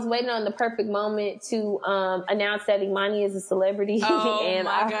waiting on the perfect moment to announce that Imani is a celebrity. Oh, and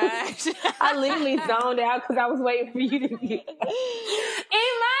my gosh. I literally zoned out because I was waiting for you to get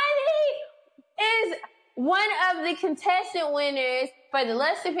Imani is one of the contestant winners for the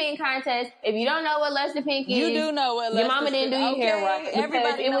Lester Pink contest. If you don't know what Lester Pink is, you do know what Lester your mama didn't do your hair right.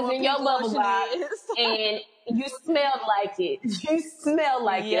 Everybody it was in your bubble box, and you smelled like it. You smelled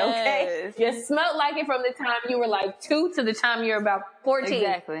like it, okay? You smelled like it from the time you were like 2 to the time you were about 14.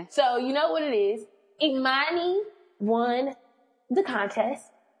 Exactly. So you know what it is. Imani won the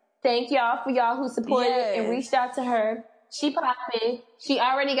contest. Thank y'all for y'all who supported and reached out to her. She popping. She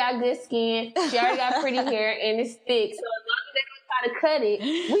already got good skin. She already got pretty hair, and it's thick. So as long as they don't try to cut it,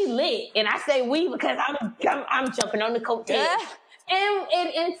 we lit. And I say we because I'm jumping on the coattails.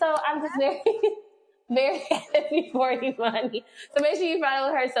 And so I'm just very happy for Imani. So make sure you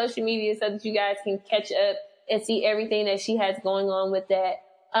follow her social media so that you guys can catch up and see everything that she has going on with that.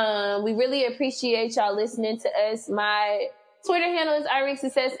 We really appreciate y'all listening to us. My Twitter handle is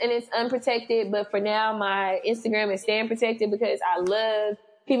IReachSuccess and it's unprotected, but for now my Instagram is staying protected because I love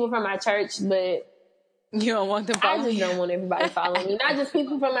people from my church, but you don't want them following I just don't want everybody following me. Not just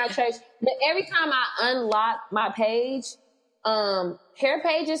people from my church, but every time I unlock my page, hair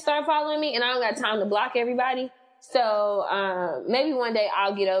pages start following me and I don't got time to block everybody. So, maybe one day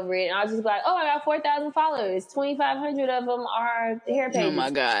I'll get over it and I'll just be like, oh, I got 4,000 followers. 2,500 of them are hair pages. Oh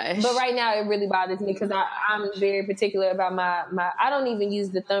my gosh. But right now it really bothers me because I'm very particular about my, I don't even use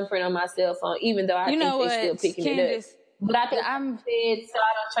the thumbprint on my cell phone, even though I think they're still picking it up. But I think I'm fed, so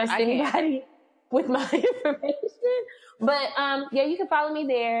I don't trust anybody with my information. But, yeah, you can follow me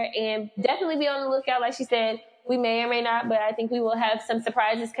there and definitely be on the lookout. Like she said, we may or may not, but I think we will have some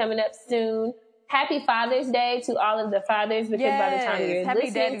surprises coming up soon. Happy Father's Day to all of the fathers, because by the time you're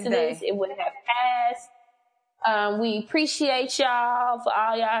listening to this, it would have passed. We appreciate y'all for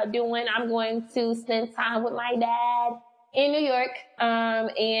all y'all doing. I'm going to spend time with my dad in New York.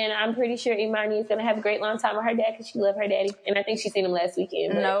 And I'm pretty sure Imani is going to have a great long time with her dad because she loves her daddy. And I think she seen him last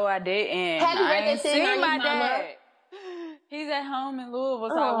weekend. No, I didn't. Happy birthday to my Imani's dad. He's at home in Louisville,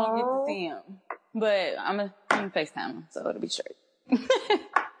 so I won't get to see him. But I'm going to FaceTime him, so it'll be straight.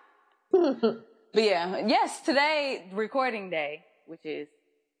 But yeah, yes, today, recording day, which is,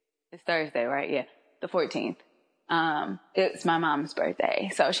 it's Thursday, right? Yeah, the 14th. It's my mom's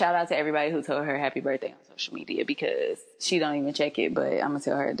birthday. So shout out to everybody who told her happy birthday on social media because she don't even check it, but I'm gonna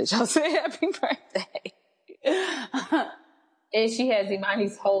tell her that y'all say happy birthday. And she has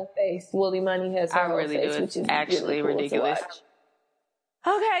Imani's whole face. Well, Imani has her whole face, which is actually really cool ridiculous.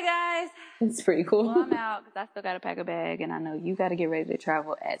 Okay, guys. It's pretty cool. Well, I'm out because I still got to pack a bag and I know you got to get ready to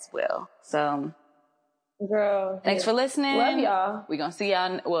travel as well. So, girl, thanks for listening. Love y'all. We're going to see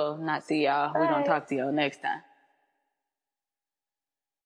y'all. Well, not see y'all. We're going to talk to y'all next time.